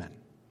countrymen.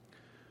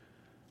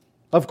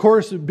 Of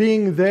course,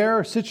 being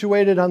there,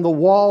 situated on the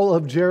wall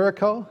of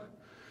Jericho,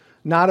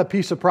 not a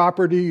piece of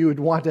property you would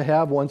want to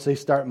have once they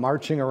start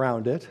marching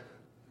around it,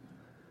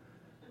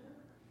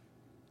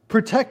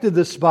 protected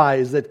the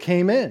spies that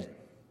came in.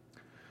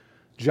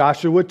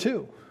 Joshua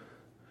too.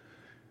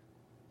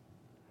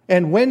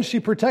 And when she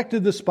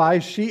protected the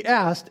spies, she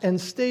asked and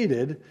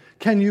stated,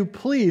 can you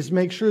please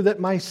make sure that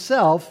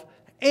myself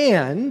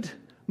and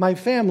my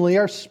family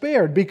are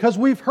spared? Because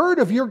we've heard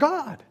of your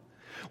God.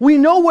 We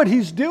know what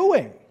he's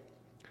doing.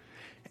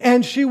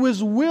 And she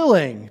was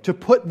willing to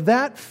put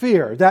that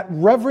fear, that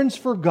reverence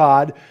for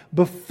God,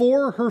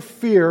 before her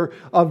fear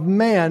of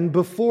man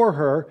before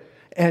her.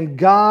 And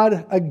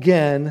God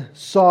again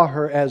saw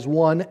her as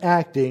one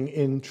acting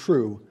in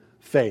true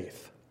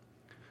faith.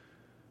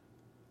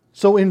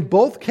 So in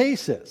both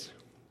cases,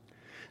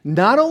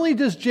 not only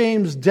does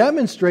James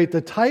demonstrate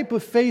the type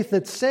of faith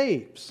that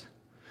saves,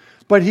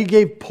 but he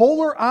gave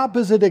polar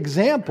opposite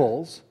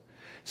examples,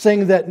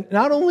 saying that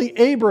not only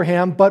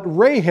Abraham, but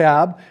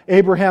Rahab,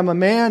 Abraham a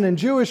man and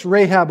Jewish,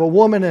 Rahab a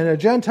woman and a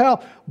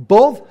Gentile,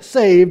 both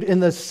saved in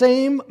the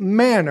same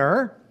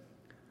manner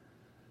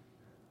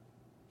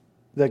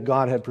that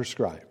God had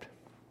prescribed.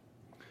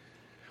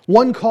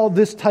 One called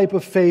this type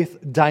of faith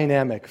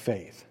dynamic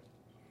faith.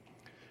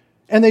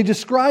 And they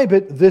describe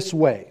it this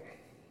way.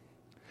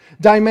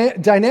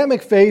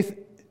 Dynamic faith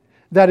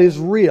that is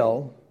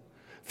real,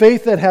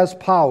 faith that has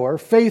power,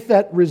 faith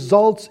that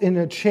results in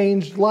a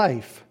changed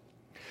life.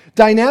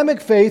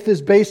 Dynamic faith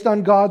is based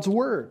on God's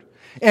Word,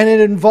 and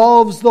it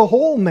involves the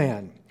whole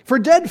man. For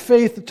dead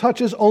faith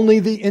touches only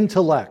the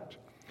intellect.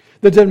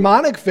 The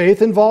demonic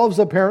faith involves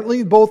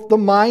apparently both the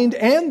mind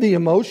and the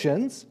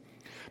emotions,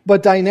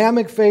 but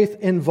dynamic faith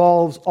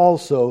involves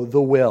also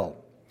the will.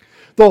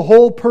 The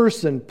whole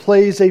person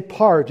plays a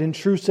part in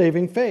true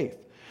saving faith.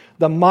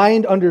 The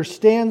mind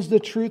understands the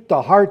truth,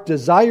 the heart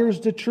desires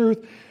the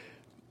truth,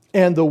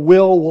 and the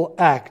will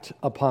act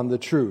upon the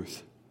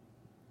truth.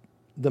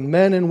 The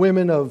men and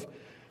women of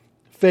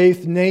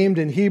faith named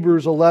in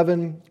Hebrews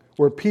 11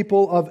 were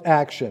people of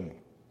action.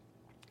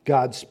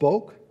 God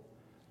spoke,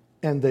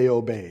 and they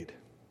obeyed.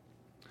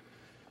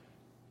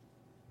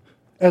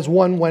 As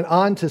one went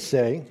on to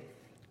say,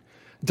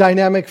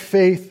 dynamic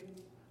faith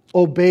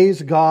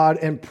obeys God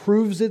and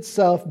proves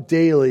itself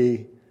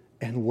daily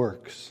and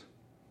works.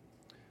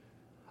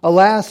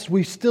 Alas,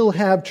 we still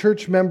have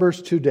church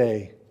members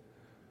today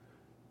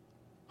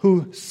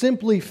who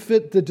simply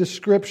fit the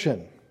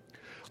description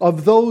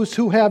of those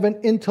who have an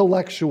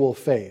intellectual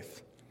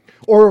faith,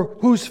 or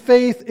whose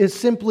faith is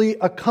simply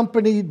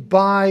accompanied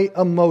by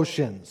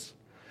emotions.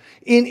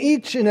 In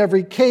each and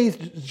every case,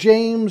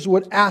 James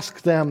would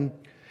ask them,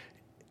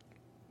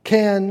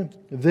 can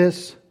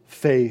this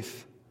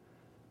faith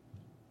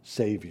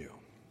save you?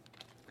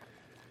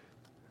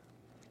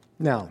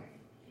 Now,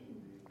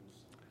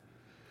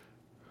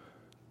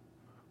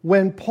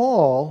 when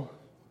Paul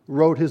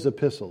wrote his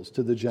epistles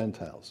to the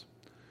Gentiles,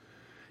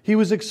 he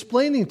was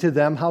explaining to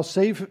them how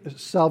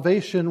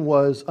salvation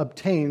was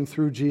obtained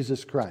through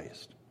Jesus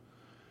Christ.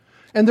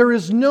 And there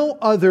is no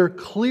other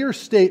clear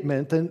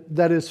statement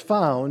that is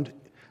found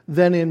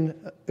than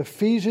in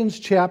Ephesians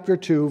chapter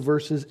 2,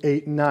 verses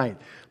 8 and 9.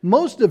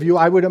 Most of you,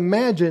 I would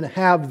imagine,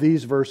 have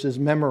these verses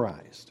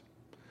memorized.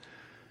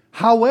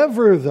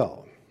 However,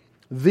 though,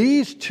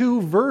 these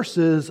two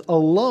verses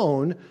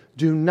alone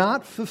do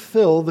not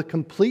fulfill the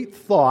complete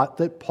thought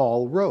that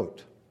Paul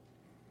wrote.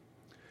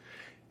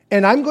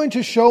 And I'm going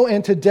to show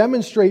and to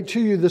demonstrate to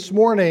you this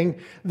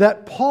morning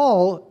that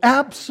Paul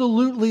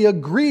absolutely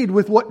agreed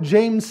with what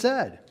James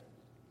said.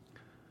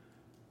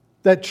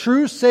 That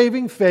true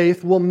saving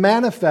faith will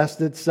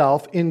manifest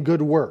itself in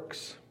good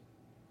works.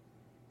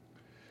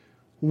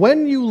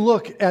 When you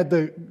look at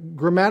the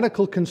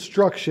grammatical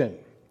construction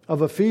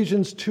of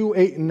Ephesians 2,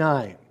 8, and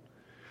 9,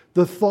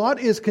 the thought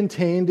is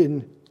contained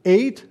in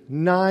 8,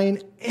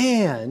 9,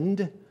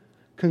 and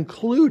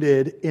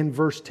concluded in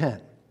verse 10.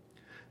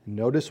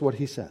 Notice what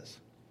he says.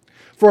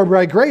 For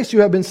by grace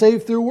you have been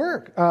saved through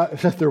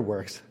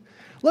works.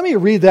 Let me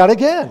read that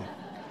again.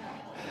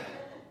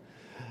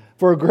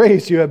 For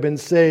grace you have been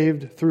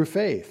saved through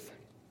faith,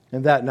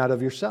 and that not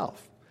of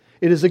yourself.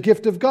 It is a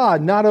gift of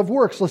God, not of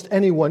works, lest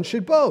anyone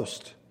should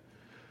boast.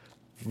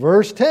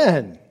 Verse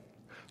 10.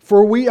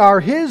 For we are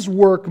His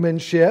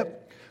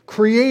workmanship,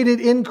 created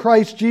in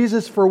Christ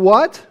Jesus for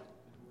what?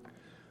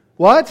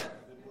 What?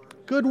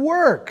 Good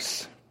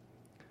works.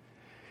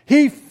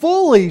 He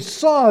fully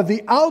saw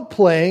the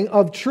outplaying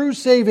of true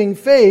saving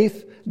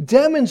faith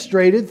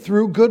demonstrated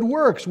through good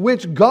works,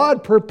 which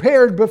God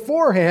prepared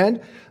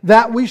beforehand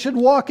that we should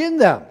walk in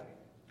them.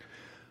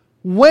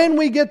 When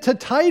we get to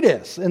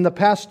Titus in the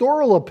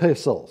pastoral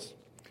epistles,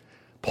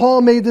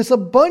 Paul made this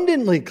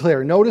abundantly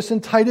clear. Notice in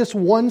Titus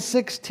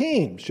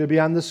 1:16, should be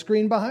on the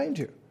screen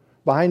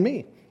behind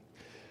me.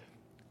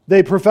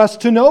 They profess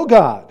to know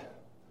God,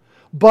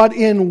 but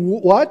in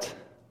what?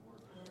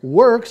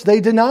 Works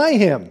they deny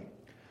Him,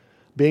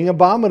 being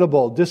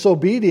abominable,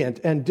 disobedient,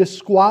 and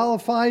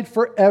disqualified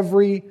for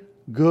every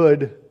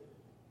good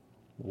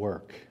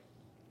work.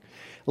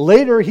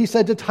 Later he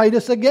said to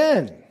Titus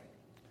again,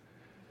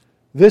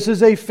 this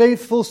is a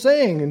faithful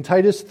saying in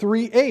Titus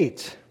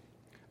 3:8.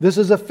 This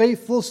is a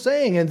faithful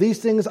saying, and these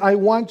things I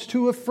want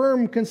to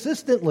affirm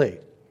constantly,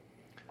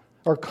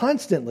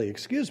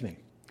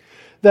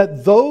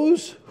 that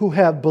those who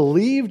have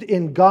believed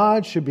in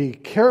God should be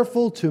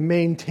careful to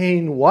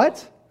maintain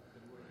what?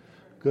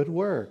 Good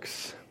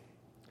works.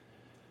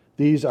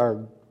 These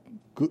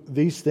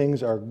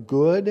things are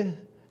good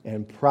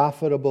and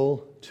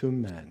profitable to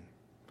men.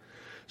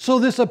 So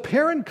this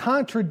apparent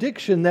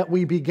contradiction that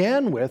we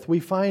began with, we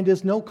find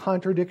is no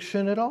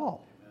contradiction at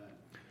all.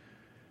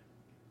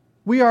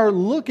 We are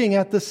looking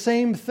at the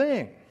same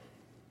thing.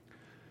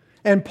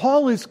 And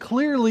Paul is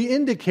clearly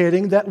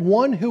indicating that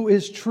one who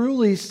is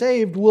truly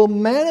saved will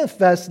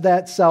manifest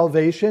that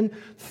salvation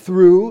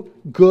through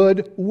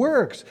good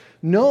works.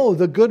 No,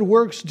 the good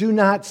works do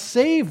not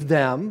save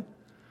them,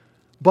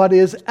 but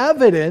is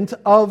evident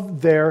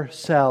of their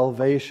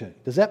salvation.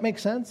 Does that make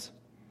sense?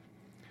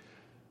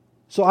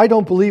 So I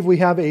don't believe we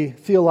have a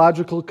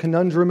theological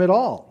conundrum at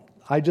all.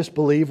 I just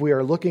believe we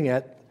are looking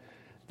at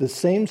the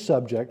same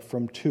subject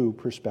from two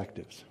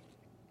perspectives.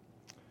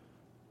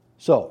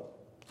 So,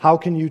 how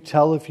can you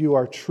tell if you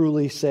are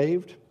truly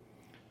saved?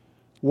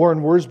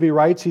 Warren Wiersbe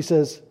writes, he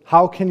says,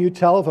 how can you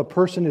tell if a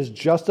person is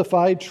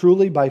justified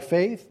truly by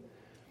faith?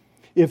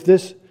 If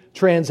this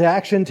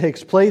transaction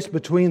takes place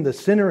between the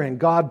sinner and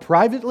God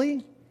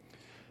privately?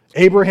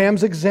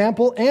 Abraham's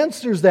example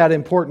answers that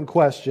important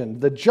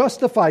question. The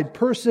justified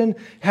person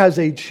has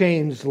a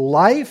changed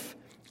life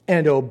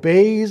and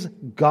obeys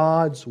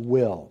God's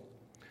will.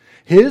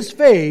 His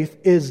faith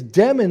is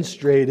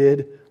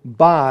demonstrated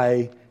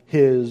by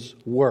his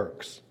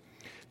works.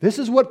 This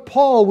is what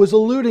Paul was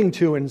alluding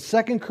to in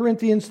 2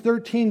 Corinthians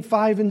 13,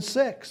 5 and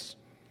 6.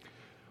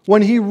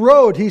 When he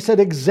wrote, he said,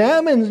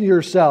 examine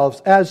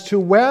yourselves as to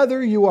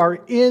whether you are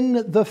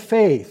in the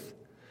faith.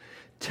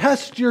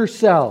 Test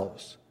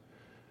yourselves.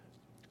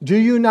 Do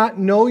you not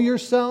know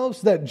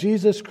yourselves that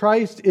Jesus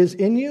Christ is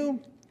in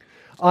you?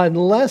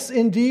 Unless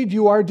indeed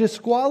you are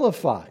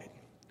disqualified.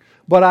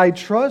 But I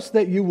trust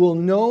that you will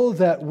know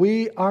that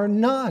we are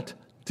not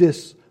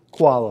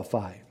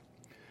disqualified.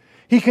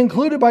 He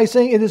concluded by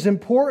saying it is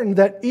important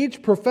that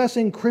each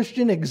professing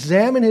Christian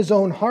examine his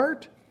own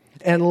heart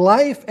and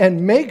life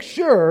and make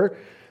sure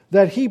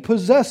that he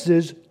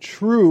possesses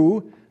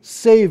true,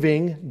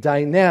 saving,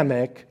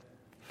 dynamic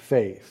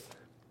faith.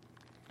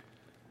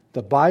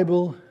 The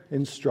Bible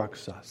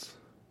instructs us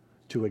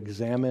to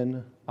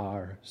examine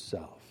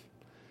ourselves.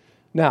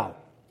 Now,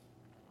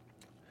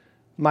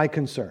 my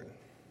concern.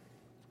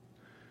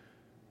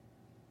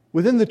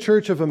 Within the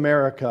Church of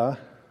America,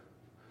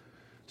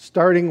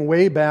 starting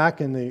way back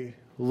in the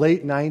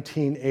late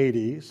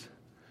 1980s,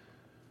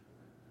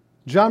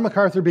 John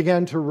MacArthur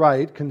began to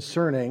write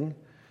concerning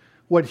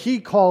what he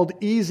called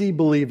easy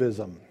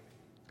believism.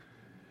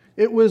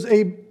 It was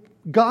a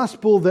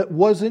gospel that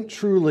wasn't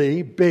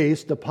truly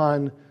based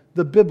upon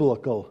the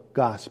biblical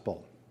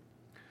gospel.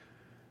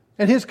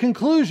 And his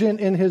conclusion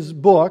in his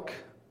book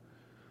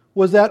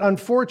was that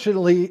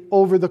unfortunately,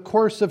 over the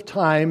course of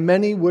time,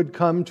 many would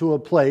come to a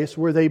place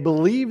where they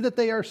believe that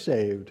they are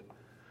saved.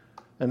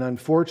 And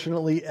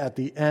unfortunately, at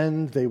the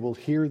end, they will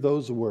hear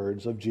those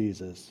words of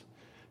Jesus,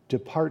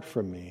 "Depart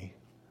from me,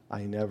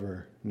 I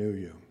never knew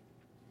you."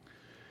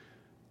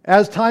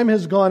 As time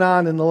has gone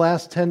on in the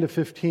last 10 to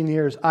 15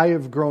 years, I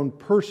have grown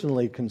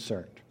personally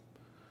concerned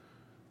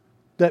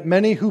that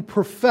many who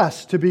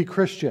profess to be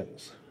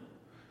Christians,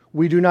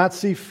 we do not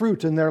see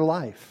fruit in their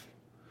life.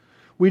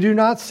 We do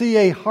not see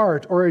a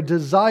heart or a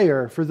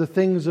desire for the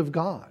things of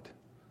God.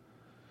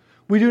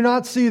 We do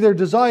not see their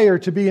desire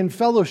to be in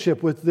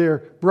fellowship with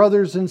their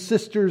brothers and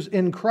sisters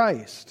in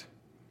Christ.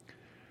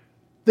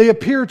 They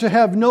appear to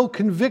have no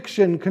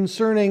conviction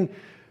concerning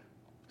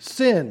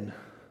sin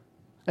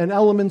and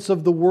elements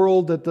of the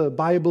world that the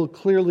Bible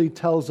clearly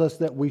tells us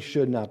that we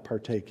should not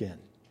partake in.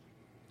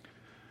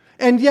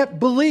 And yet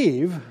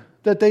believe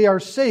that they are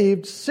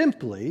saved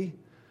simply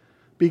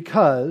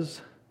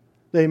because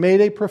they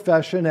made a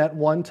profession at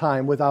one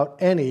time without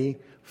any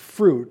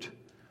fruit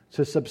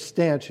to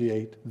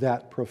substantiate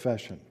that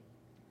profession.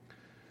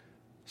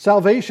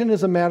 Salvation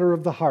is a matter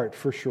of the heart,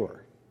 for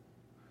sure.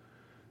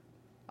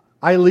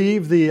 I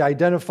leave the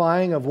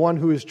identifying of one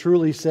who is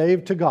truly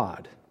saved to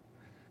God,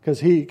 because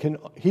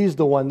He's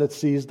the one that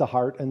sees the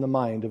heart and the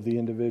mind of the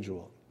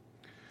individual.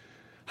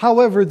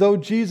 However, though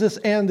Jesus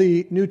and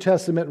the New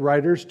Testament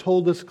writers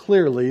told us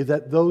clearly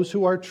that those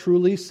who are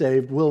truly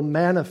saved will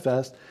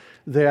manifest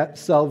that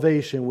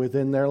salvation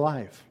within their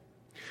life.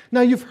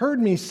 Now, you've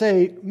heard me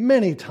say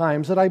many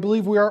times that I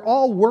believe we are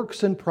all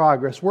works in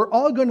progress. We're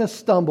all going to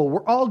stumble.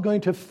 We're all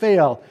going to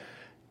fail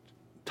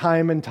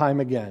time and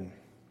time again.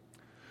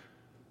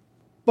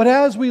 But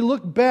as we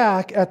look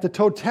back at the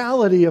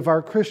totality of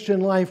our Christian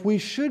life, we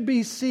should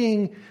be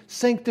seeing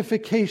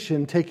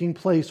sanctification taking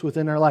place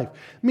within our life,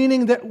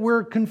 meaning that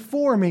we're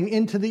conforming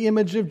into the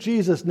image of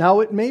Jesus. Now,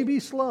 it may be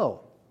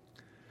slow.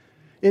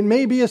 It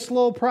may be a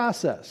slow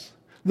process.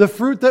 The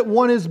fruit that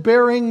one is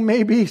bearing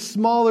may be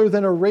smaller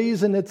than a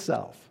raisin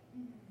itself.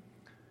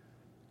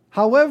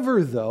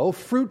 However, though,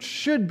 fruit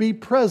should be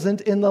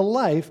present in the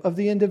life of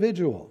the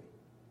individual.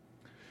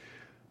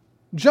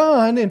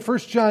 John, in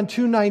 1 John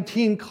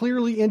 2:19,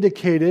 clearly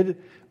indicated,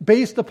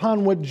 based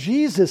upon what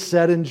Jesus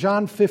said in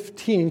John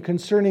 15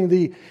 concerning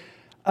the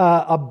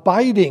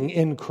abiding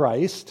in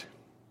Christ,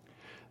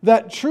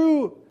 that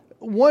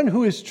one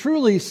who is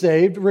truly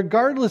saved,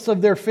 regardless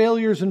of their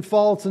failures and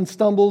faults and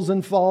stumbles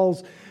and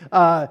falls,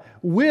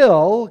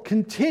 will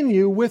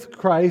continue with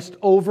Christ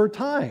over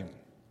time.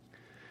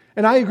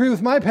 And I agree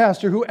with my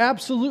pastor, who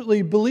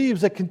absolutely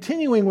believes that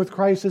continuing with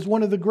Christ is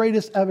one of the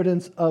greatest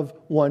evidence of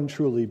one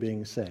truly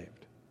being saved.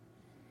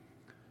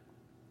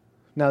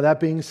 Now, that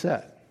being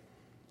said,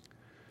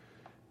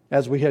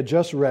 as we had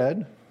just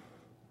read,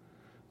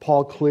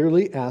 Paul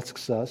clearly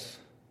asks us,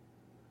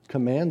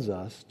 commands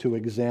us to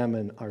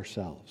examine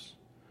ourselves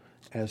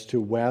as to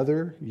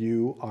whether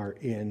you are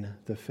in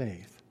the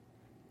faith.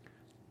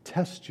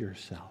 Test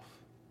yourself.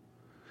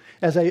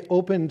 As I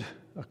opened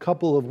a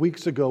couple of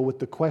weeks ago with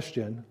the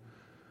question,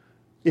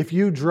 if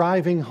you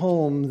driving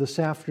home this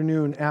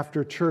afternoon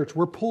after church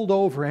were pulled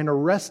over and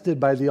arrested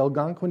by the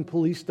Algonquin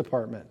Police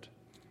Department,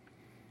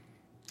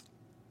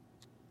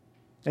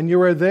 and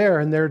you are there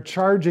and they're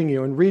charging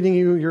you and reading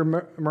you your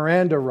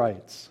Miranda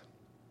rights,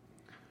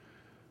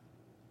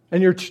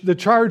 and the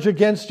charge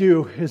against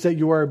you is that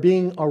you are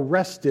being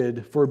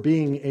arrested for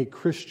being a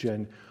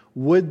Christian,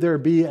 would there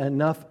be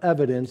enough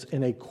evidence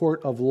in a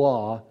court of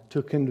law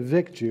to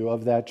convict you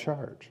of that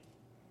charge?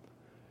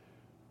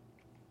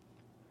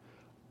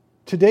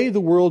 Today,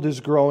 the world is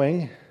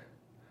growing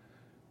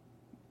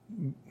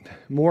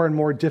more and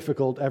more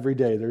difficult every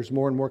day. There's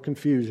more and more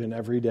confusion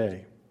every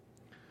day.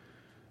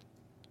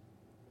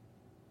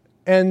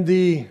 And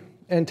the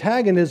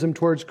antagonism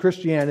towards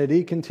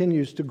Christianity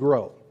continues to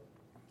grow,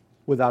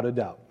 without a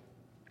doubt.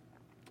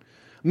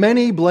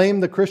 Many blame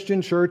the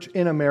Christian church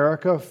in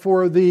America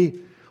for the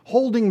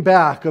holding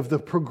back of the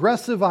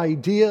progressive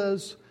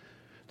ideas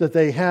that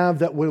they have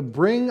that will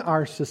bring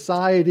our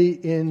society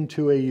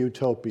into a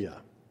utopia.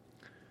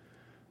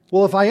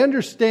 Well, if I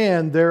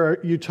understand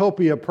their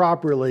utopia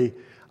properly,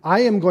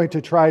 I am going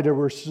to try to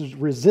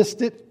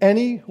resist it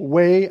any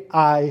way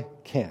I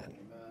can.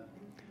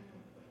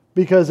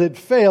 because it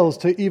fails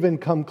to even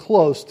come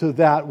close to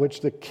that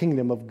which the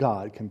kingdom of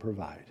God can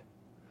provide.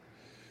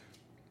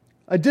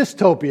 A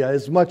dystopia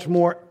is much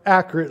more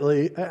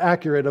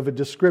accurate of a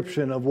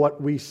description of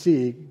what we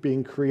see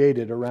being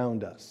created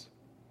around us.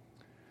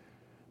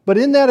 But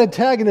in that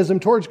antagonism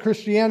towards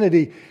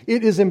Christianity,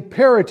 it is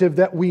imperative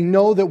that we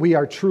know that we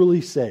are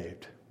truly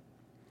saved.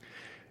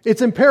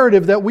 It's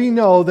imperative that we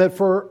know that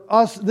for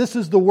us, this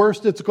is the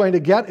worst it's going to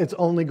get. It's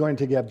only going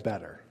to get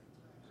better.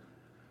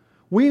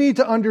 We need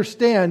to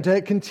understand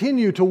to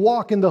continue to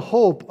walk in the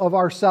hope of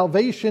our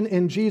salvation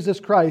in Jesus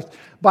Christ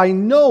by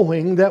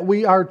knowing that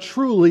we are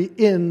truly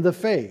in the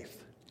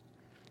faith.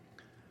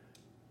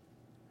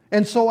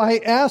 And so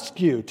I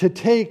ask you to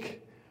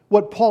take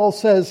what Paul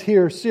says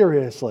here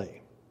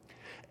seriously.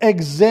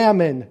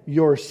 Examine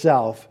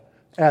yourself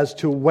as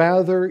to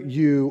whether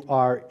you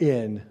are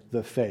in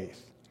the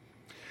faith.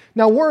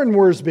 Now, Warren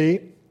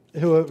Wiersbe,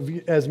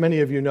 who, as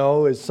many of you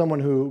know, is someone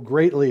who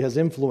greatly has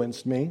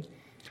influenced me,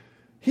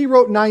 he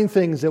wrote 9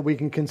 things that we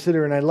can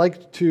consider, and I'd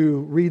like to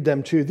read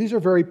them too. These are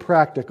very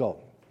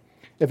practical.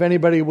 If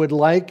anybody would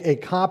like a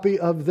copy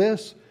of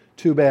this,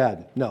 too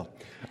bad. No,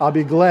 I'll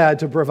be glad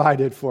to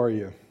provide it for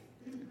you.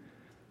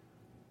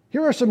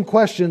 Here are some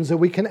questions that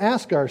we can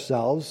ask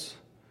ourselves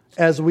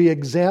as we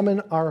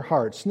examine our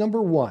hearts.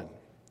 Number 1,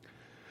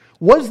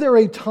 was there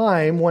a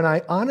time when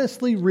I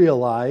honestly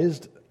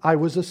realized I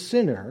was a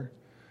sinner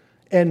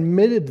and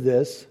admitted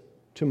this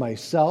to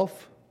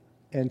myself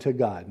and to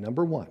God?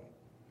 Number 1.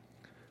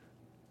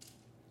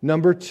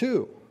 Number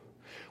 2,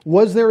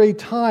 was there a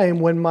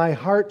time when my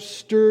heart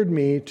stirred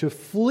me to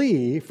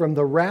flee from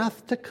the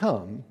wrath to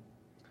come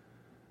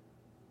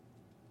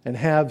and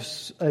have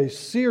been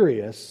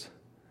seriously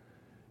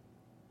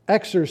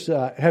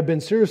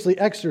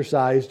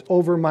exercised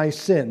over my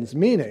sins,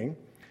 meaning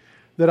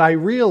that I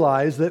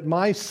realized that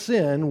my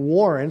sin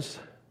warrants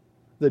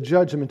the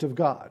judgment of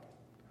God.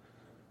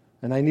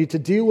 And I need to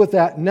deal with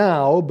that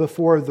now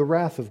before the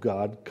wrath of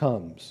God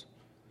comes.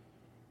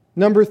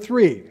 Number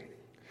 3,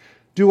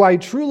 do I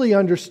truly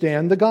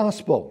understand the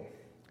gospel?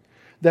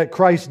 That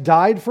Christ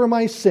died for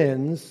my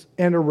sins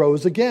and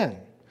arose again?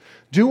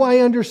 Do I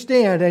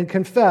understand and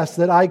confess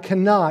that I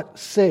cannot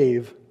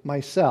save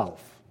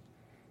myself?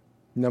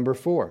 Number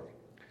 4,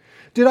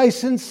 did I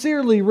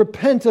sincerely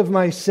repent of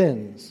my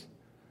sins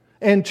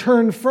and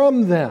turn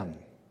from them?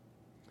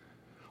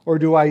 Or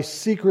do I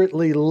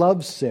secretly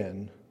love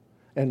sin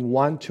and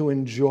want to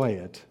enjoy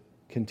it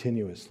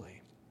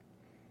continuously?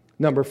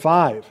 Number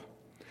 5,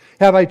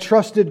 have I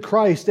trusted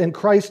Christ and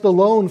Christ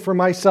alone for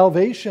my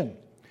salvation?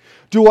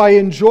 Do I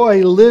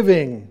enjoy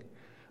living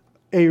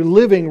a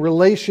living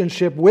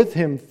relationship with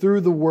Him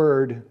through the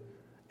Word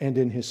and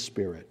in His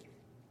Spirit?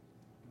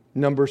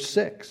 Number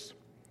 6,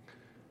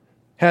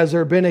 has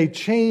there been a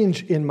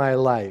change in my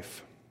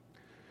life?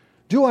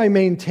 Do I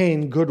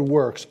maintain good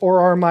works,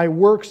 or are my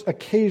works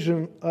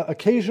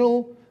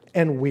occasional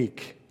and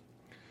weak?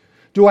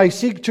 Do I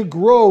seek to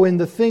grow in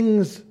the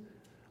things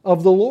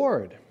of the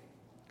Lord?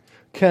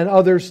 Can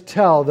others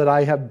tell that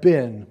I have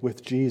been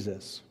with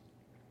Jesus?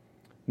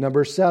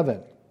 Number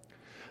 7,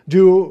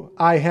 do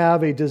I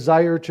have a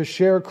desire to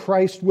share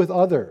Christ with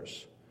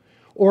others,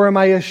 or am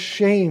I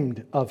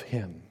ashamed of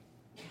Him?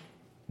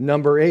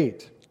 Number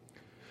 8,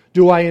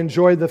 do I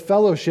enjoy the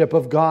fellowship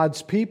of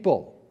God's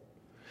people?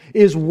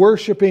 Is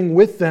worshiping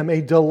with them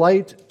a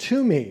delight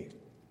to me?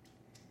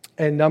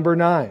 And number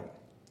 9,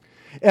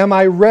 am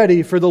I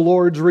ready for the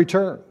Lord's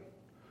return?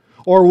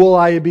 Or will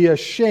I be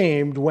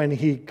ashamed when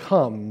He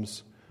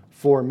comes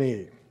for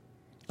me?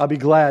 I'll be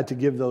glad to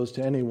give those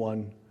to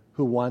anyone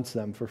who wants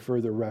them for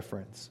further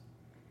reference.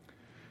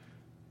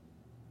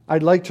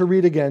 I'd like to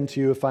read again to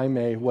you, if I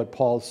may, what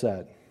Paul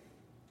said.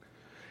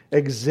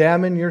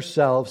 Examine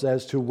yourselves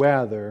as to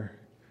whether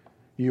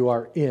you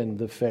are in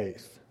the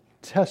faith.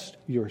 Test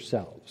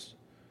yourselves.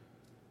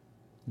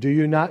 Do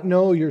you not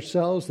know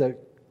yourselves that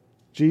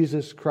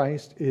Jesus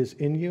Christ is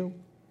in you?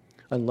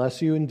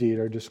 Unless you indeed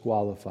are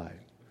disqualified.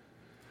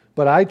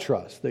 But I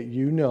trust that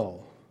you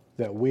know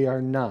that we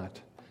are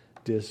not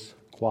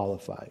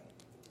disqualified.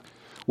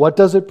 What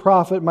does it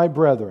profit, my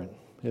brethren,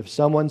 if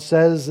someone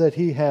says that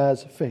he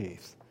has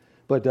faith,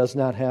 but does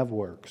not have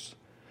works?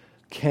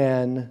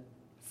 Can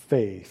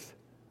faith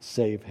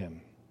save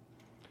him?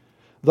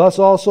 Thus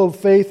also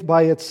faith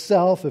by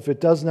itself, if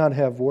it does not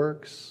have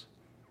works,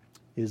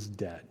 is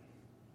dead.